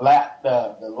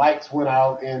lights went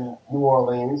out in New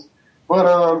Orleans. But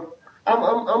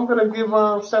I'm going to give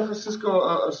San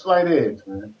Francisco a slight edge,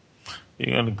 man.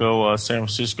 You're going to go San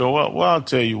Francisco. Well, I'll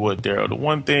tell you what, Daryl. The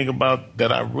one thing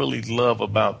that I really love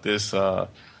about this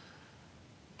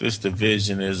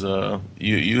division is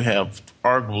you have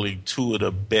arguably 2 of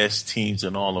the best teams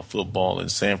in all of football in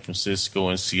San Francisco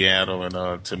and Seattle.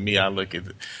 And to me, I look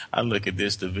at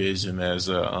this division as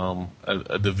a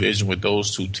division with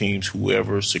those 2 teams.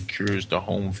 Whoever secures the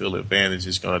home field advantage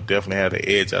is going to definitely have the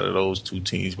edge out of those 2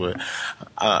 teams. But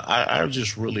I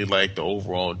just really like the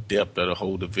overall depth of the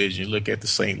whole division. You look at the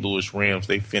St. Louis Rams;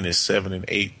 they finished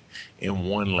 7-8. And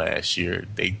 1 last year.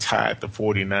 They tied the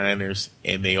 49ers,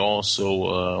 and they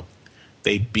also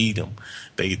they beat them.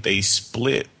 They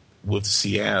split with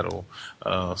Seattle.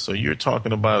 So you're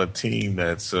talking about a team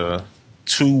that's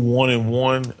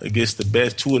 2-1-1 against the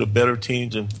best, 2 of the better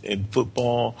teams in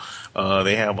football.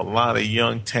 They have a lot of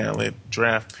young talent,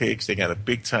 draft picks. They got a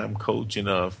big-time coach in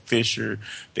Fisher.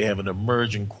 They have an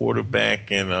emerging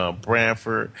quarterback in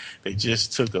Bradford. They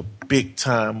just took a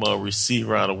big-time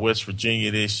receiver out of West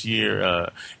Virginia this year.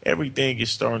 Everything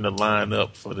is starting to line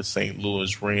up for the St.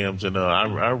 Louis Rams, and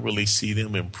I really see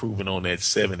them improving on that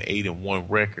 7-8-1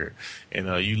 record.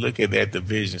 And you look at that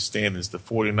division standings, the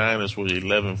 49ers were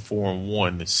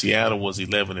 11-4-1. The Seattle was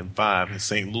 11-5, and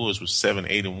St. Louis was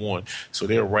 7-8-1. So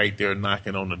they're right there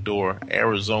knocking on the door.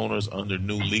 Arizona's under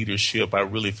new leadership. I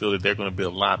really feel that they're going to be a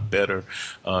lot better.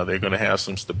 They're going to have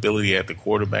some stability at the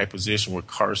quarterback position with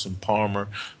Carson Palmer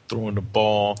throwing the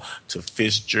ball to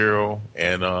Fitzgerald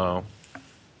and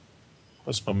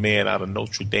what's my man out of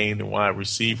Notre Dame, the wide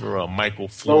receiver, Michael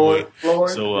Floyd.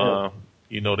 So,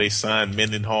 they signed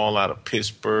Mendenhall out of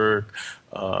Pittsburgh.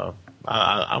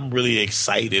 I'm really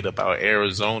excited about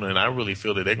Arizona, and I really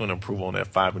feel that they're going to improve on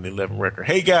that 5-11 record.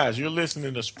 Hey, guys, you're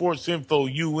listening to Sports Info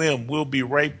UM. We'll be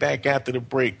right back after the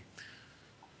break.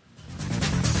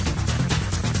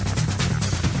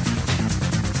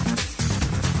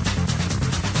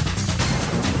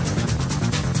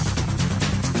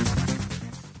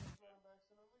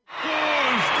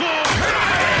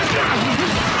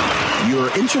 Your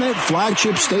internet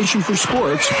flagship station for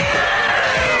sports.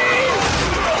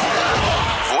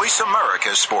 Voice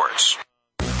America Sports.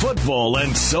 Football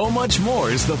and so much more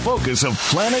is the focus of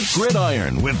Planet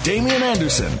Gridiron with Damian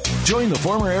Anderson. Join the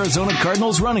former Arizona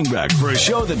Cardinals running back for a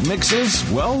show that mixes,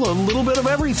 well, a little bit of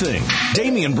everything.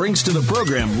 Damian brings to the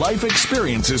program life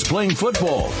experiences playing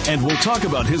football, and we'll talk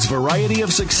about his variety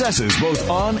of successes both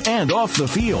on and off the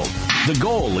field. The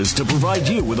goal is to provide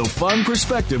you with a fun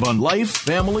perspective on life,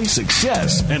 family,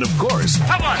 success, and of course,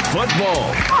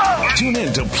 football. Tune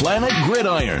in to Planet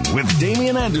Gridiron with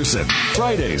Damian Anderson,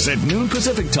 Fridays at noon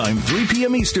Pacific Time, 3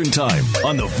 p.m. Eastern Time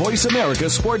on the Voice America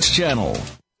Sports Channel.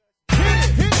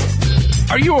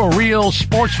 Are you a real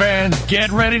sports fan?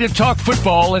 Get ready to talk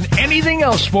football and anything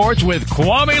else sports with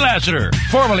Kwame Lassiter,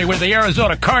 formerly with the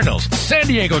Arizona Cardinals, San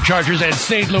Diego Chargers, and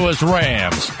St. Louis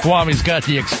Rams. Kwame's got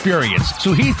the experience,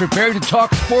 so he's prepared to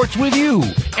talk sports with you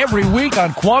every week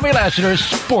on Kwame Lassiter's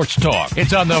Sports Talk.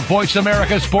 It's on the Voice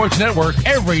America Sports Network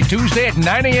every Tuesday at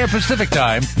 9 a.m. Pacific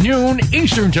Time, noon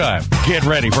Eastern Time. Get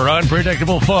ready for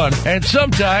unpredictable fun and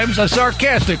sometimes a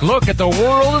sarcastic look at the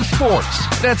world of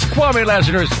sports. That's Kwame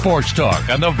Lassiter's Sports Talk. Talk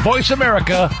on the Voice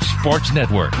America Sports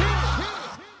Network.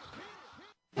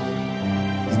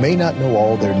 You may not know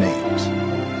all their names,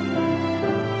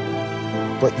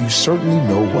 but you certainly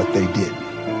know what they did.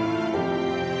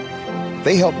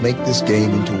 They helped make this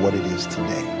game into what it is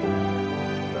today.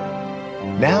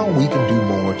 Now we can do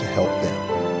more to help them.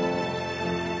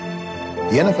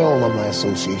 The NFL Alumni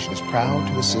Association is proud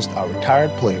to assist our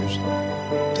retired players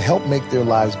to help make their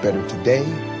lives better today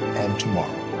and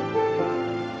tomorrow.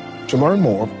 To learn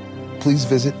more, please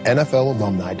visit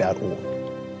NFLalumni.org.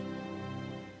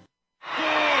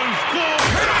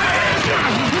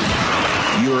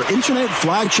 Your internet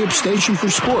flagship station for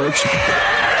sports.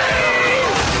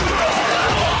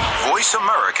 Voice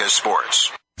America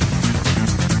Sports.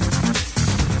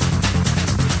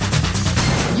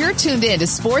 You're tuned in to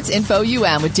Sports Info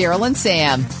UM with Daryl and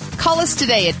Sam. Call us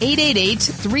today at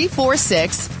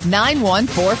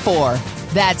 888-346-9144.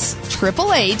 That's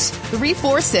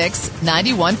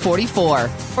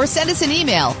 888-346-9144. Or send us an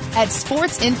email at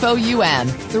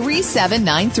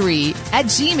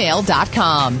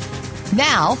sportsinfoum3793@gmail.com.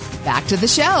 Now, back to the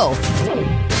show.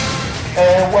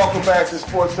 And welcome back to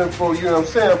Sports Info UM.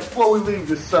 Sam, before we leave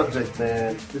this subject,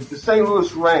 man, the St.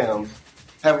 Louis Rams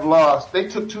have lost. They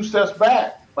took 2 steps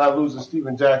back by losing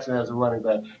Steven Jackson as a running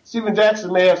back. Steven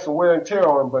Jackson may have some wear and tear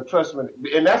on him, but trust me,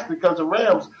 and that's because the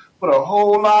Rams put a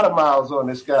whole lot of miles on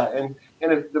this guy. And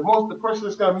if the person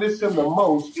that's going to miss him the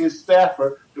most is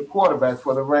Stafford, the quarterback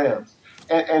for the Rams.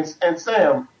 And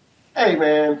Sam, hey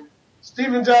man,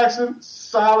 Steven Jackson,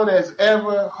 solid as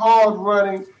ever, hard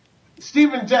running.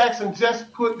 Steven Jackson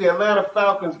just put the Atlanta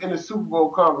Falcons in the Super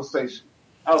Bowl conversation.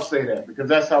 I'll say that because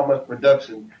that's how much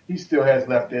production he still has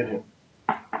left in him.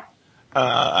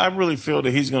 I really feel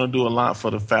that he's going to do a lot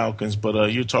for the Falcons,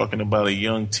 but you're talking about a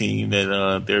young team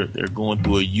that they're going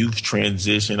through a youth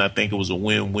transition. I think it was a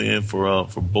win-win for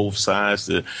both sides.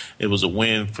 It was a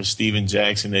win for Steven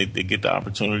Jackson. They get the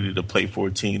opportunity to play for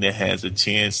a team that has a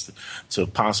chance to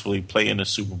possibly play in the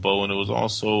Super Bowl, and it was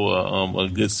also a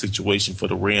good situation for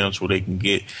the Rams where they can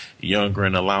get younger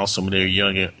and allow some of their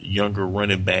younger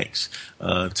running backs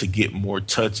to get more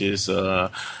touches.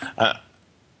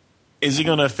 Is it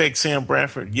going to affect Sam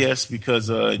Bradford? Yes, because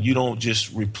you don't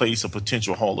just replace a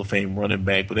potential Hall of Fame running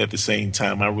back, but at the same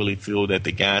time, I really feel that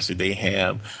the guys that they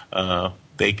have,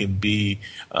 they can be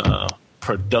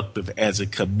productive as a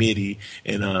committee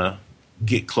and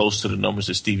get close to the numbers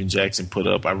that Steven Jackson put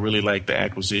up. I really like the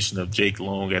acquisition of Jake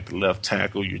Long at the left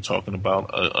tackle. You're talking about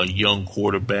a young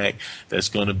quarterback that's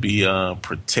going to be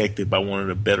protected by one of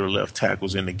the better left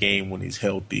tackles in the game when he's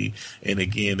healthy. And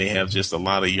again, they have just a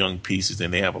lot of young pieces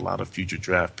and they have a lot of future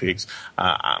draft picks.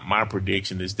 My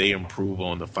prediction is they improve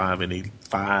on the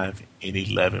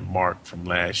 5-11 mark from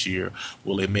last year.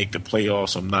 Will they make the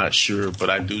playoffs? I'm not sure,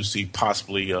 but I do see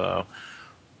possibly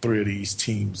 3 of these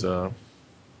teams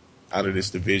out of this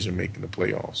division making the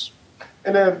playoffs.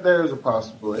 And there's a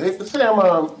possibility. Hey,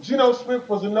 Sam, Geno Smith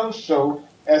was a no-show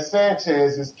at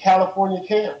Sanchez's California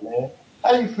camp, man.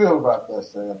 How do you feel about that,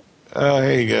 Sam?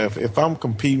 Hey, if I'm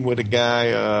competing with a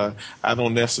guy, I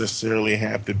don't necessarily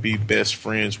have to be best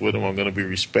friends with him. I'm going to be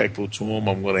respectful to him.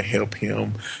 I'm going to help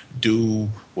him do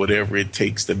whatever it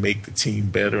takes to make the team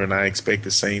better, and I expect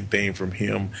the same thing from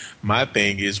him. My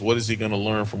thing is, what is he going to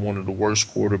learn from one of the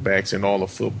worst quarterbacks in all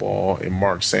of football, in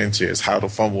Mark Sanchez? How to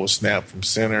fumble a snap from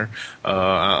center?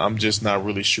 I'm just not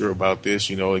really sure about this.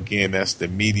 You know, again, that's the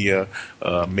media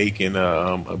making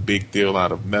a big deal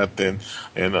out of nothing.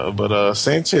 But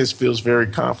Sanchez feels very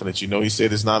confident. You know, he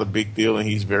said it's not a big deal, and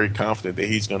he's very confident that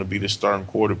he's going to be the starting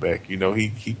quarterback. You know,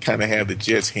 he kind of had the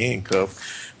Jets handcuffed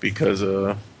because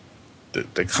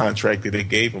the contract that they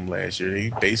gave him last year.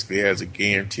 He basically has a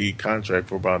guaranteed contract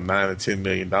for about $9 to $10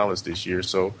 million this year.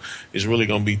 So it's really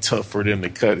going to be tough for them to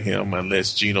cut him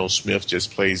unless Geno Smith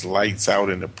just plays lights out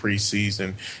in the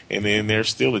preseason. And then there's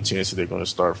still a chance that they're going to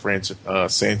start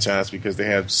Sanchez because they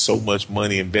have so much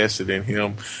money invested in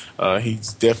him.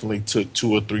 He's definitely took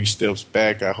 2 or 3 steps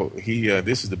back. I hope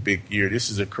this is the big year. This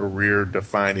is a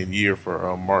career-defining year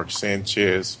for Mark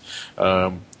Sanchez.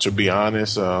 To be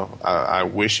honest, I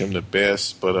wish him the best,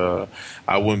 but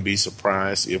I wouldn't be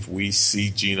surprised if we see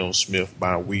Geno Smith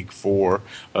by week 4.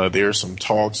 There are some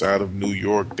talks out of New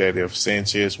York that if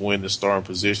Sanchez wins the starting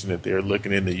position, that they're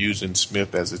looking into using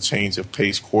Smith as a change of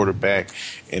pace quarterback,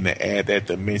 and to add that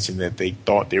dimension that they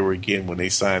thought they were getting when they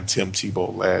signed Tim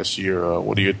Tebow last year.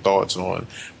 What are your thoughts on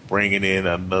bringing in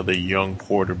another young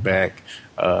quarterback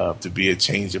to be a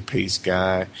change of pace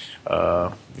guy?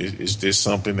 Is this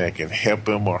something that can help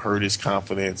him or hurt his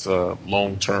confidence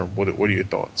long term? What are your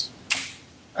thoughts?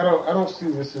 I don't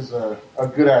see this as a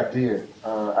good idea.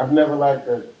 I've never liked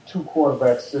the 2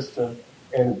 quarterback system.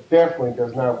 and it definitely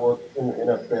does not work in the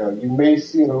NFL. You may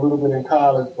see it a little bit in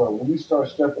college, but when you start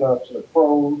stepping up to the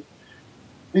pros,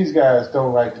 these guys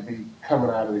don't like to be coming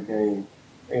out of the game.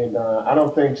 And I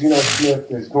don't think Geno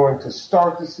Smith is going to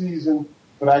start the season,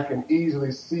 but I can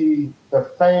easily see the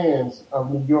fans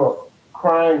of New York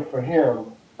crying for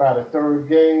him by the third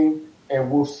game,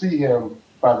 and we'll see him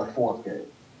by the fourth game.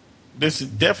 This is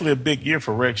definitely a big year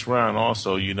for Rex Ryan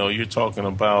also. You know, you're talking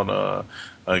about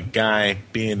a guy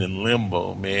being in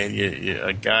limbo, man. You're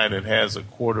a guy that has a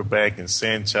quarterback in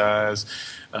Sanchez,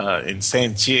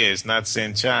 not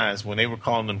Sanchez. When they were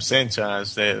calling him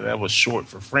Sanchez, that was short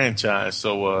for franchise.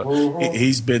 So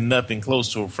he's been nothing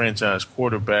close to a franchise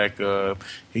quarterback.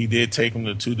 He did take him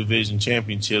to 2 division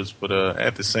championships, but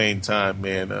at the same time,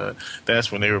 man,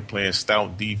 that's when they were playing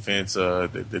stout defense.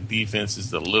 The defense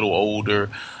is a little older.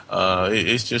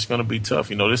 It's just going to be tough.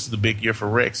 You know, this is the big year for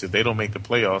Rex. If they don't make the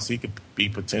playoffs, he could be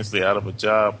potentially out of a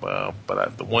job.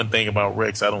 But the one thing about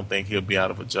Rex, I don't think he'll be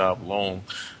out of a job long.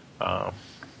 I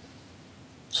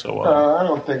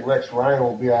don't think Rex Ryan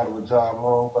will be out of a job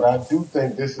long, but I do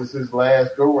think this is his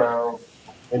last go-round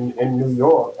in New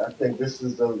York. I think this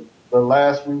is the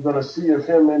last we're going to see of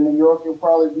him in New York. He'll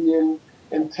probably be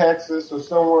in Texas or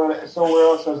somewhere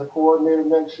else as a coordinator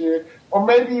next year, or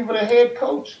maybe even a head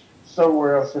coach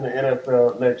somewhere else in the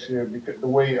NFL next year, because the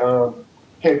way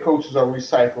head coaches are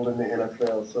recycled in the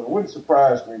NFL. So it wouldn't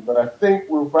surprise me, but I think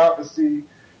we're about to see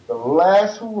the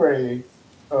last hooray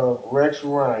of Rex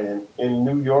Ryan in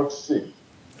New York City.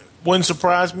 Wouldn't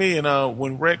surprise me. And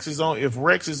when Rex is on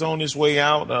his way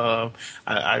out,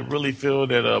 I really feel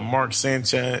that Mark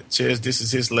Sanchez, this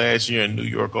is his last year in New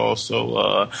York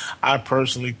also. I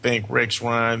personally think Rex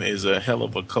Ryan is a hell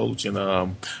of a coach, and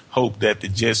hope that the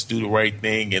Jets do the right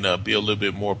thing and be a little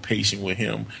bit more patient with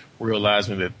him,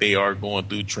 realizing that they are going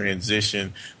through a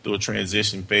transition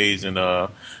phase, and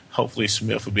hopefully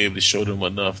Smith will be able to show them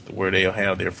enough to where they'll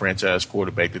have their franchise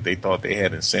quarterback that they thought they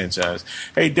had in Sanchez.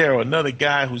 Hey, Daryl, another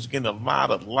guy who's getting a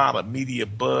lot of media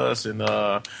buzz, and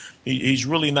he's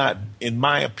really not, in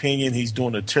my opinion, he's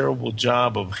doing a terrible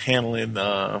job of handling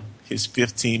his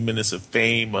 15 minutes of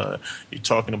fame. You're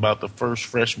talking about the first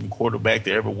freshman quarterback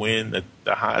to ever win the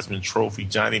Heisman Trophy,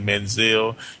 Johnny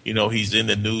Manziel. You know, he's in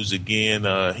the news again.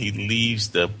 He leaves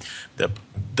the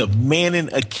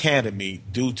Manning Academy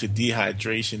due to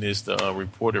dehydration is the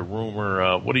reported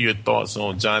rumor. What are your thoughts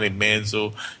on Johnny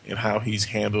Manziel and how he's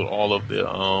handled all of the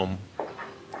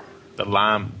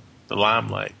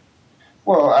limelight?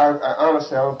 Well, I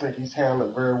honestly, I don't think he's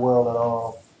handled it very well at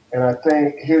all. And I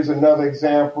think here's another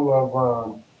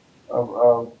example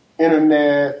of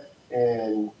internet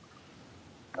and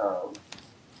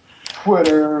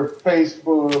Twitter,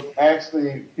 Facebook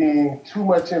actually being too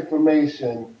much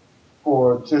information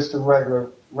for just a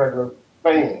regular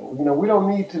fan. You know, we don't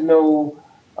need to know.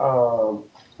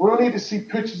 We don't need to see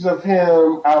pictures of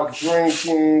him out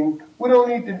drinking. We don't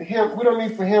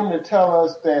need for him to tell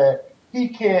us that he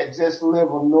can't just live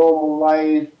a normal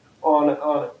life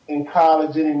in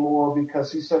college anymore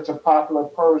because he's such a popular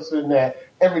person that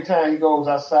every time he goes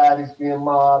outside he's being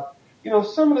mobbed. You know,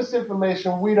 some of this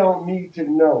information we don't need to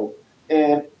know.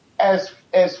 And as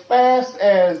fast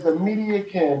as the media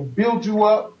can build you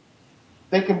up,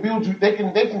 they can build you. They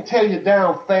can tear you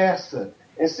down faster.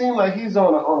 It seems like he's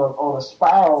on a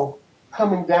spiral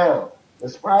coming down. The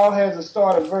spiral hasn't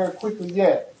started very quickly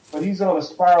yet, but he's on a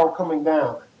spiral coming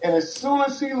down. And as soon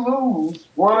as he loses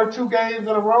 1 or 2 games in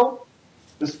a row,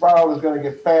 the spiral is going to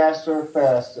get faster and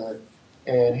faster.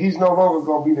 And he's no longer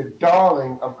going to be the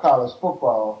darling of college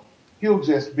football. He'll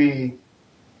just be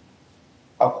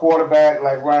a quarterback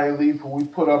like Ryan Leaf, who we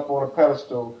put up on a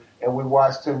pedestal, and we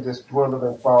watched him just dwindle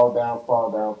and fall down.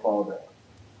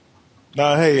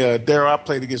 Now, hey, Daryl, I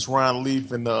played against Ryan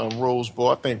Leaf in the Rose Bowl.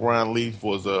 I think Ryan Leaf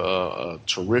was a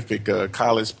terrific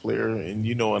college player. And,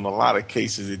 you know, in a lot of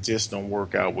cases, it just don't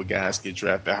work out when guys get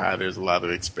drafted high. There's a lot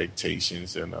of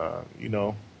expectations. And, you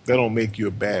know, that don't make you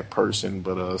a bad person.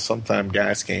 But sometimes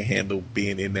guys can't handle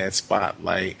being in that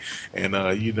spotlight.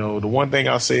 And, you know, the one thing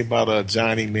I'll say about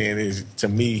Johnny, man, is to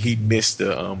me, he missed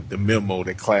the memo,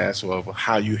 the class of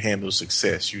how you handle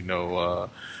success, you know.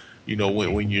 You know,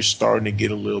 when you're starting to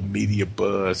get a little media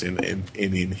buzz, and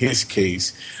in his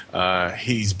case,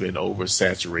 he's been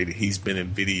oversaturated. He's been in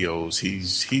videos.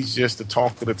 He's just the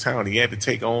talk of the town. He had to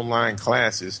take online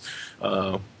classes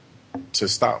to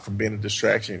stop from being a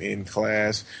distraction in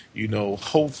class. You know,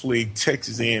 hopefully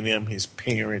Texas A&M, his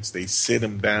parents, they sit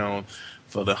him down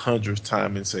for the 100th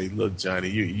time and say, look, Johnny,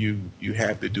 you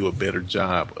have to do a better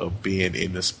job of being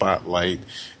in the spotlight.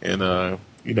 And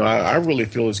I really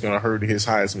feel it's going to hurt his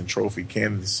Heisman Trophy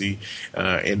candidacy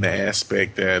in the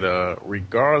aspect that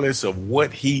regardless of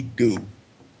what he do,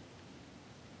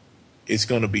 it's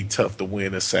going to be tough to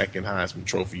win a second Heisman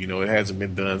Trophy. It hasn't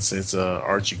been done since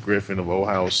Archie Griffin of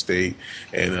Ohio State,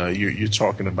 and you're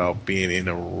talking about being in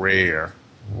a rare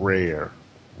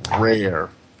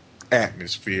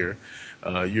atmosphere.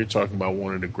 You're talking about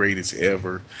one of the greatest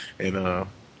ever, and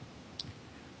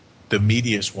the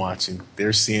media's watching.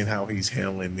 They're seeing how he's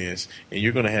handling this, and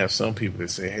you're going to have some people that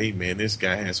say, "Hey, man, this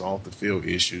guy has off the field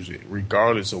issues."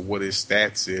 Regardless of what his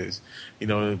stats is,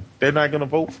 they're not going to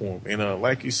vote for him. And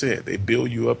like you said, they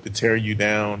build you up to tear you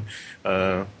down.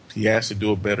 He has to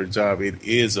do a better job. It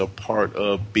is a part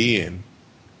of being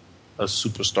a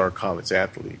superstar college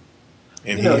athlete,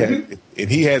 and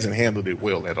he hasn't handled it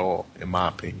well at all, in my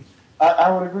opinion.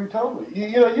 I would agree totally.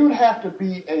 You would have to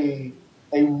be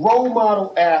a role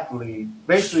model athlete,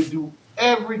 basically do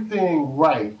everything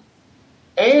right,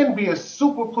 and be a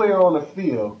super player on the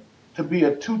field to be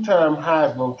a two-time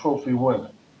Heisman Trophy winner.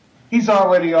 He's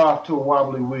already off to a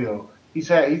wobbly wheel. He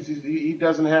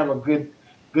doesn't have a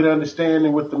good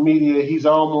understanding with the media. He's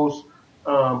almost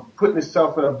putting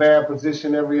himself in a bad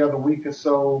position every other week or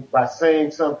so by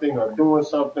saying something or doing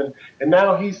something. And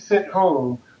now he's sent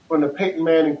home from the Peyton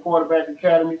Manning Quarterback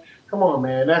Academy. Come on,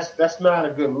 man, that's not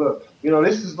a good look.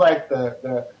 This is like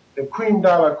the cream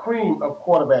dollar cream of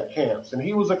quarterback camps, and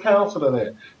he was a counselor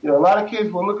there. A lot of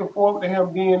kids were looking forward to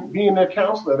him being their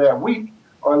counselor that week,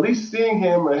 or at least seeing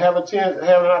him and have an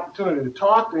opportunity to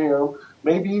talk to him,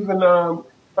 maybe even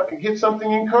get something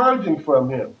encouraging from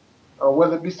him,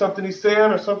 whether it be something he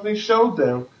said or something he showed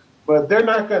them. But they're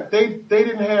not going. They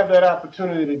didn't have that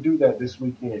opportunity to do that this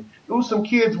weekend. There was some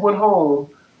kids went home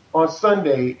on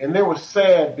Sunday, and they were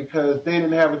sad because they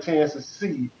didn't have a chance to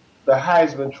see the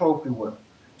Heisman Trophy winner.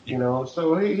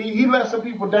 So he let some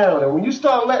people down. And when you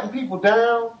start letting people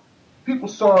down, people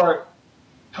start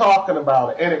talking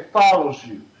about it, and it follows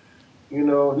you.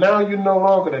 Now you're no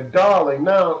longer the darling.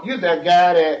 Now you're that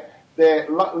guy that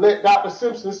let Dr.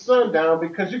 Simpson's son down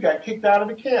because you got kicked out of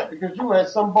the camp because you were at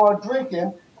some bar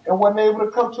drinking and wasn't able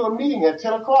to come to a meeting at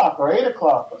 10 o'clock or 8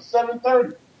 o'clock or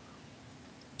 7:30.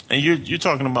 And you're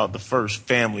talking about the first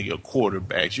family of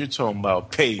quarterbacks. You're talking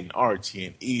about Peyton, Archie,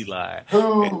 and Eli.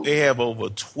 And they have over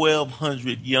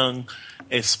 1,200 young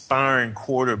aspiring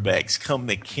quarterbacks come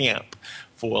to camp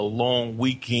for a long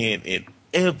weekend in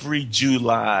every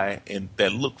July, and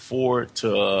that look forward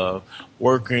to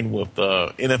working with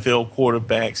NFL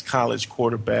quarterbacks, college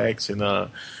quarterbacks, and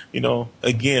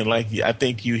again, like I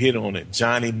think you hit on it,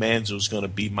 Johnny Manziel's going to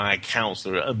be my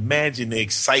counselor. Imagine the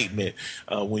excitement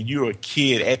when you're a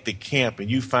kid at the camp and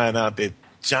you find out that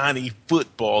Johnny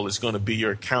Football is going to be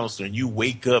your counselor, and you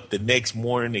wake up the next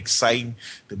morning excited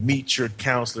to meet your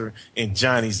counselor, and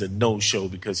Johnny's a no-show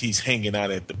because he's hanging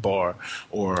out at the bar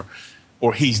or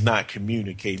he's not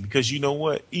communicating. Because you know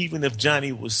what? Even if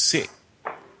Johnny was sick,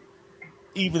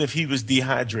 even if he was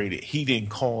dehydrated, he didn't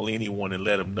call anyone and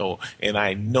let him know. And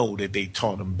I know that they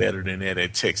taught him better than that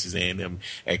at Texas A&M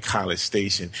at College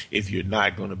Station. If you're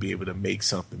not going to be able to make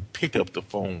something, pick up the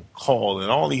phone, call.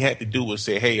 And all he had to do was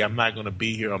say, "Hey, I'm not going to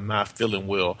be here. I'm not feeling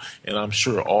well." And I'm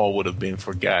sure all would have been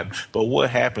forgotten. But what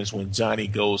happens when Johnny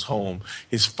goes home?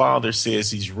 His father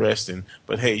says he's resting.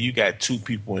 But, hey, you got two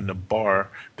people in the bar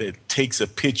that takes a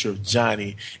picture of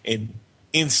Johnny and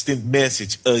instant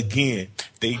message again.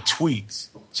 They tweets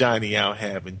Johnny out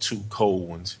having two cold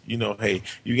ones. Hey,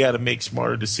 you got to make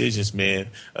smarter decisions, man.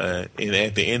 And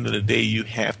at the end of the day, you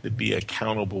have to be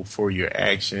accountable for your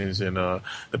actions. And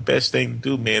the best thing to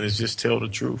do, man, is just tell the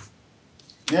truth.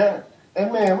 Yeah.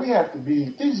 And, man,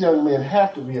 these young men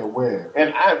have to be aware.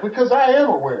 And because I am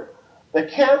aware. The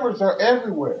cameras are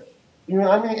everywhere.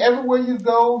 Everywhere you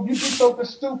go, you do something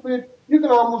stupid, you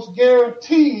can almost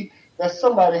guarantee that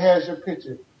somebody has your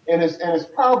picture, and it's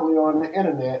probably on the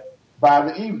internet by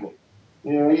the evening.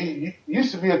 It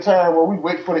used to be a time where we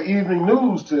wait for the evening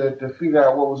news to figure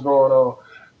out what was going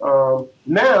on.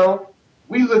 Now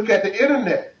we look at the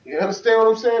internet. You understand what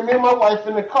I'm saying? Me and my wife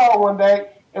in the car one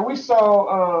day, and we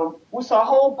saw a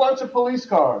whole bunch of police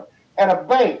cars at a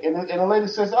bank, and the lady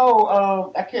says,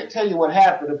 I can't tell you what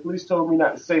happened. The police told me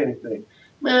not to say anything.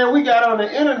 Man, we got on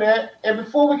the internet, and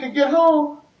before we could get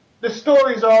home, the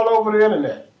stories all over the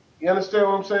internet. You understand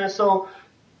what I'm saying? So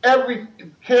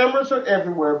cameras are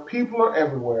everywhere, people are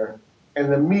everywhere,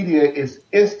 and the media is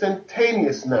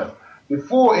instantaneous now.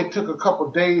 Before, it took a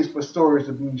couple days for stories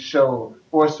to be shown,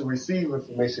 for us to receive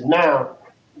information. Now,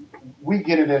 we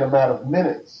get it in a matter of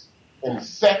minutes, in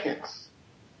seconds.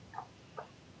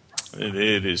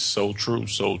 It is so true,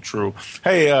 so true.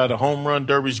 Hey, the home run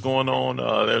derby's going on.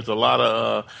 There's a lot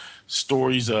of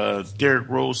stories. Derrick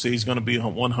Rose says he's going to be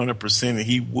 100% and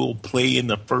he will play in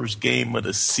the first game of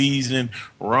the season.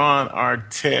 Ron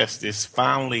Artest is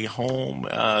finally home,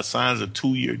 signs a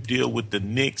 2-year deal with the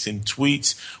Knicks, and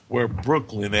tweets where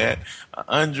Brooklyn at.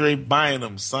 Andre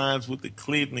Bynum signs with the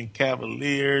Cleveland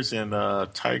Cavaliers, and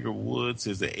Tiger Woods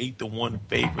is the 8-1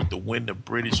 favorite to win the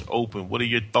British Open. What are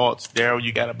your thoughts, Daryl?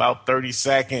 You got about 30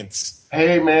 seconds.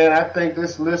 Hey, man, I think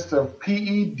this list of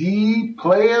PED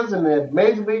players in the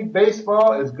Major League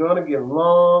Baseball is going to get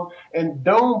long. And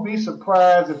don't be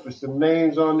surprised if there's some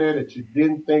names on there that you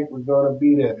didn't think were going to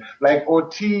be there. Like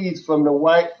Ortiz from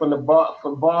Boston.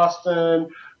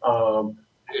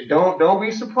 Don't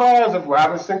be surprised if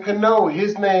Robinson Cano,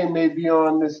 his name may be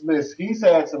on this list. He's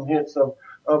had some hints of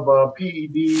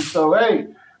PED. So, hey,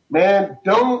 man,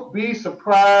 don't be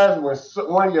surprised when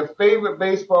one of your favorite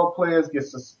baseball players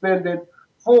gets suspended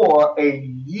for a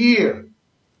year.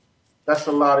 That's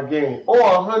a lot of games. Or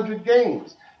 100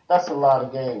 games. That's a lot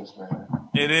of games, man.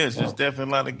 It is. It's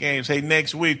definitely a lot of games. Hey,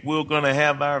 next week we're going to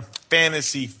have our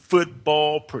fantasy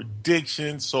football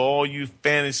predictions. So all you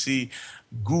fantasy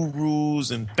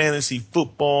gurus and fantasy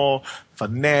football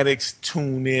fanatics,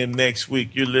 tune in next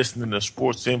week. You're listening to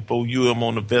Sports Info UM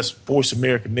on the Voice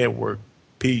America Network.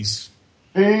 Peace.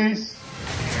 Peace.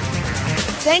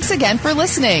 Thanks again for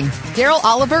listening. Daryl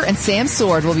Oliver and Sam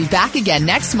Sword will be back again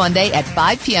next Monday at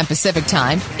 5 p.m. Pacific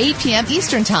Time, 8 p.m.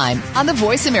 Eastern Time on the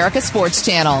Voice America Sports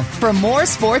Channel for more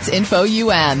Sports Info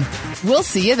UM. We'll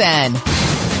see you then.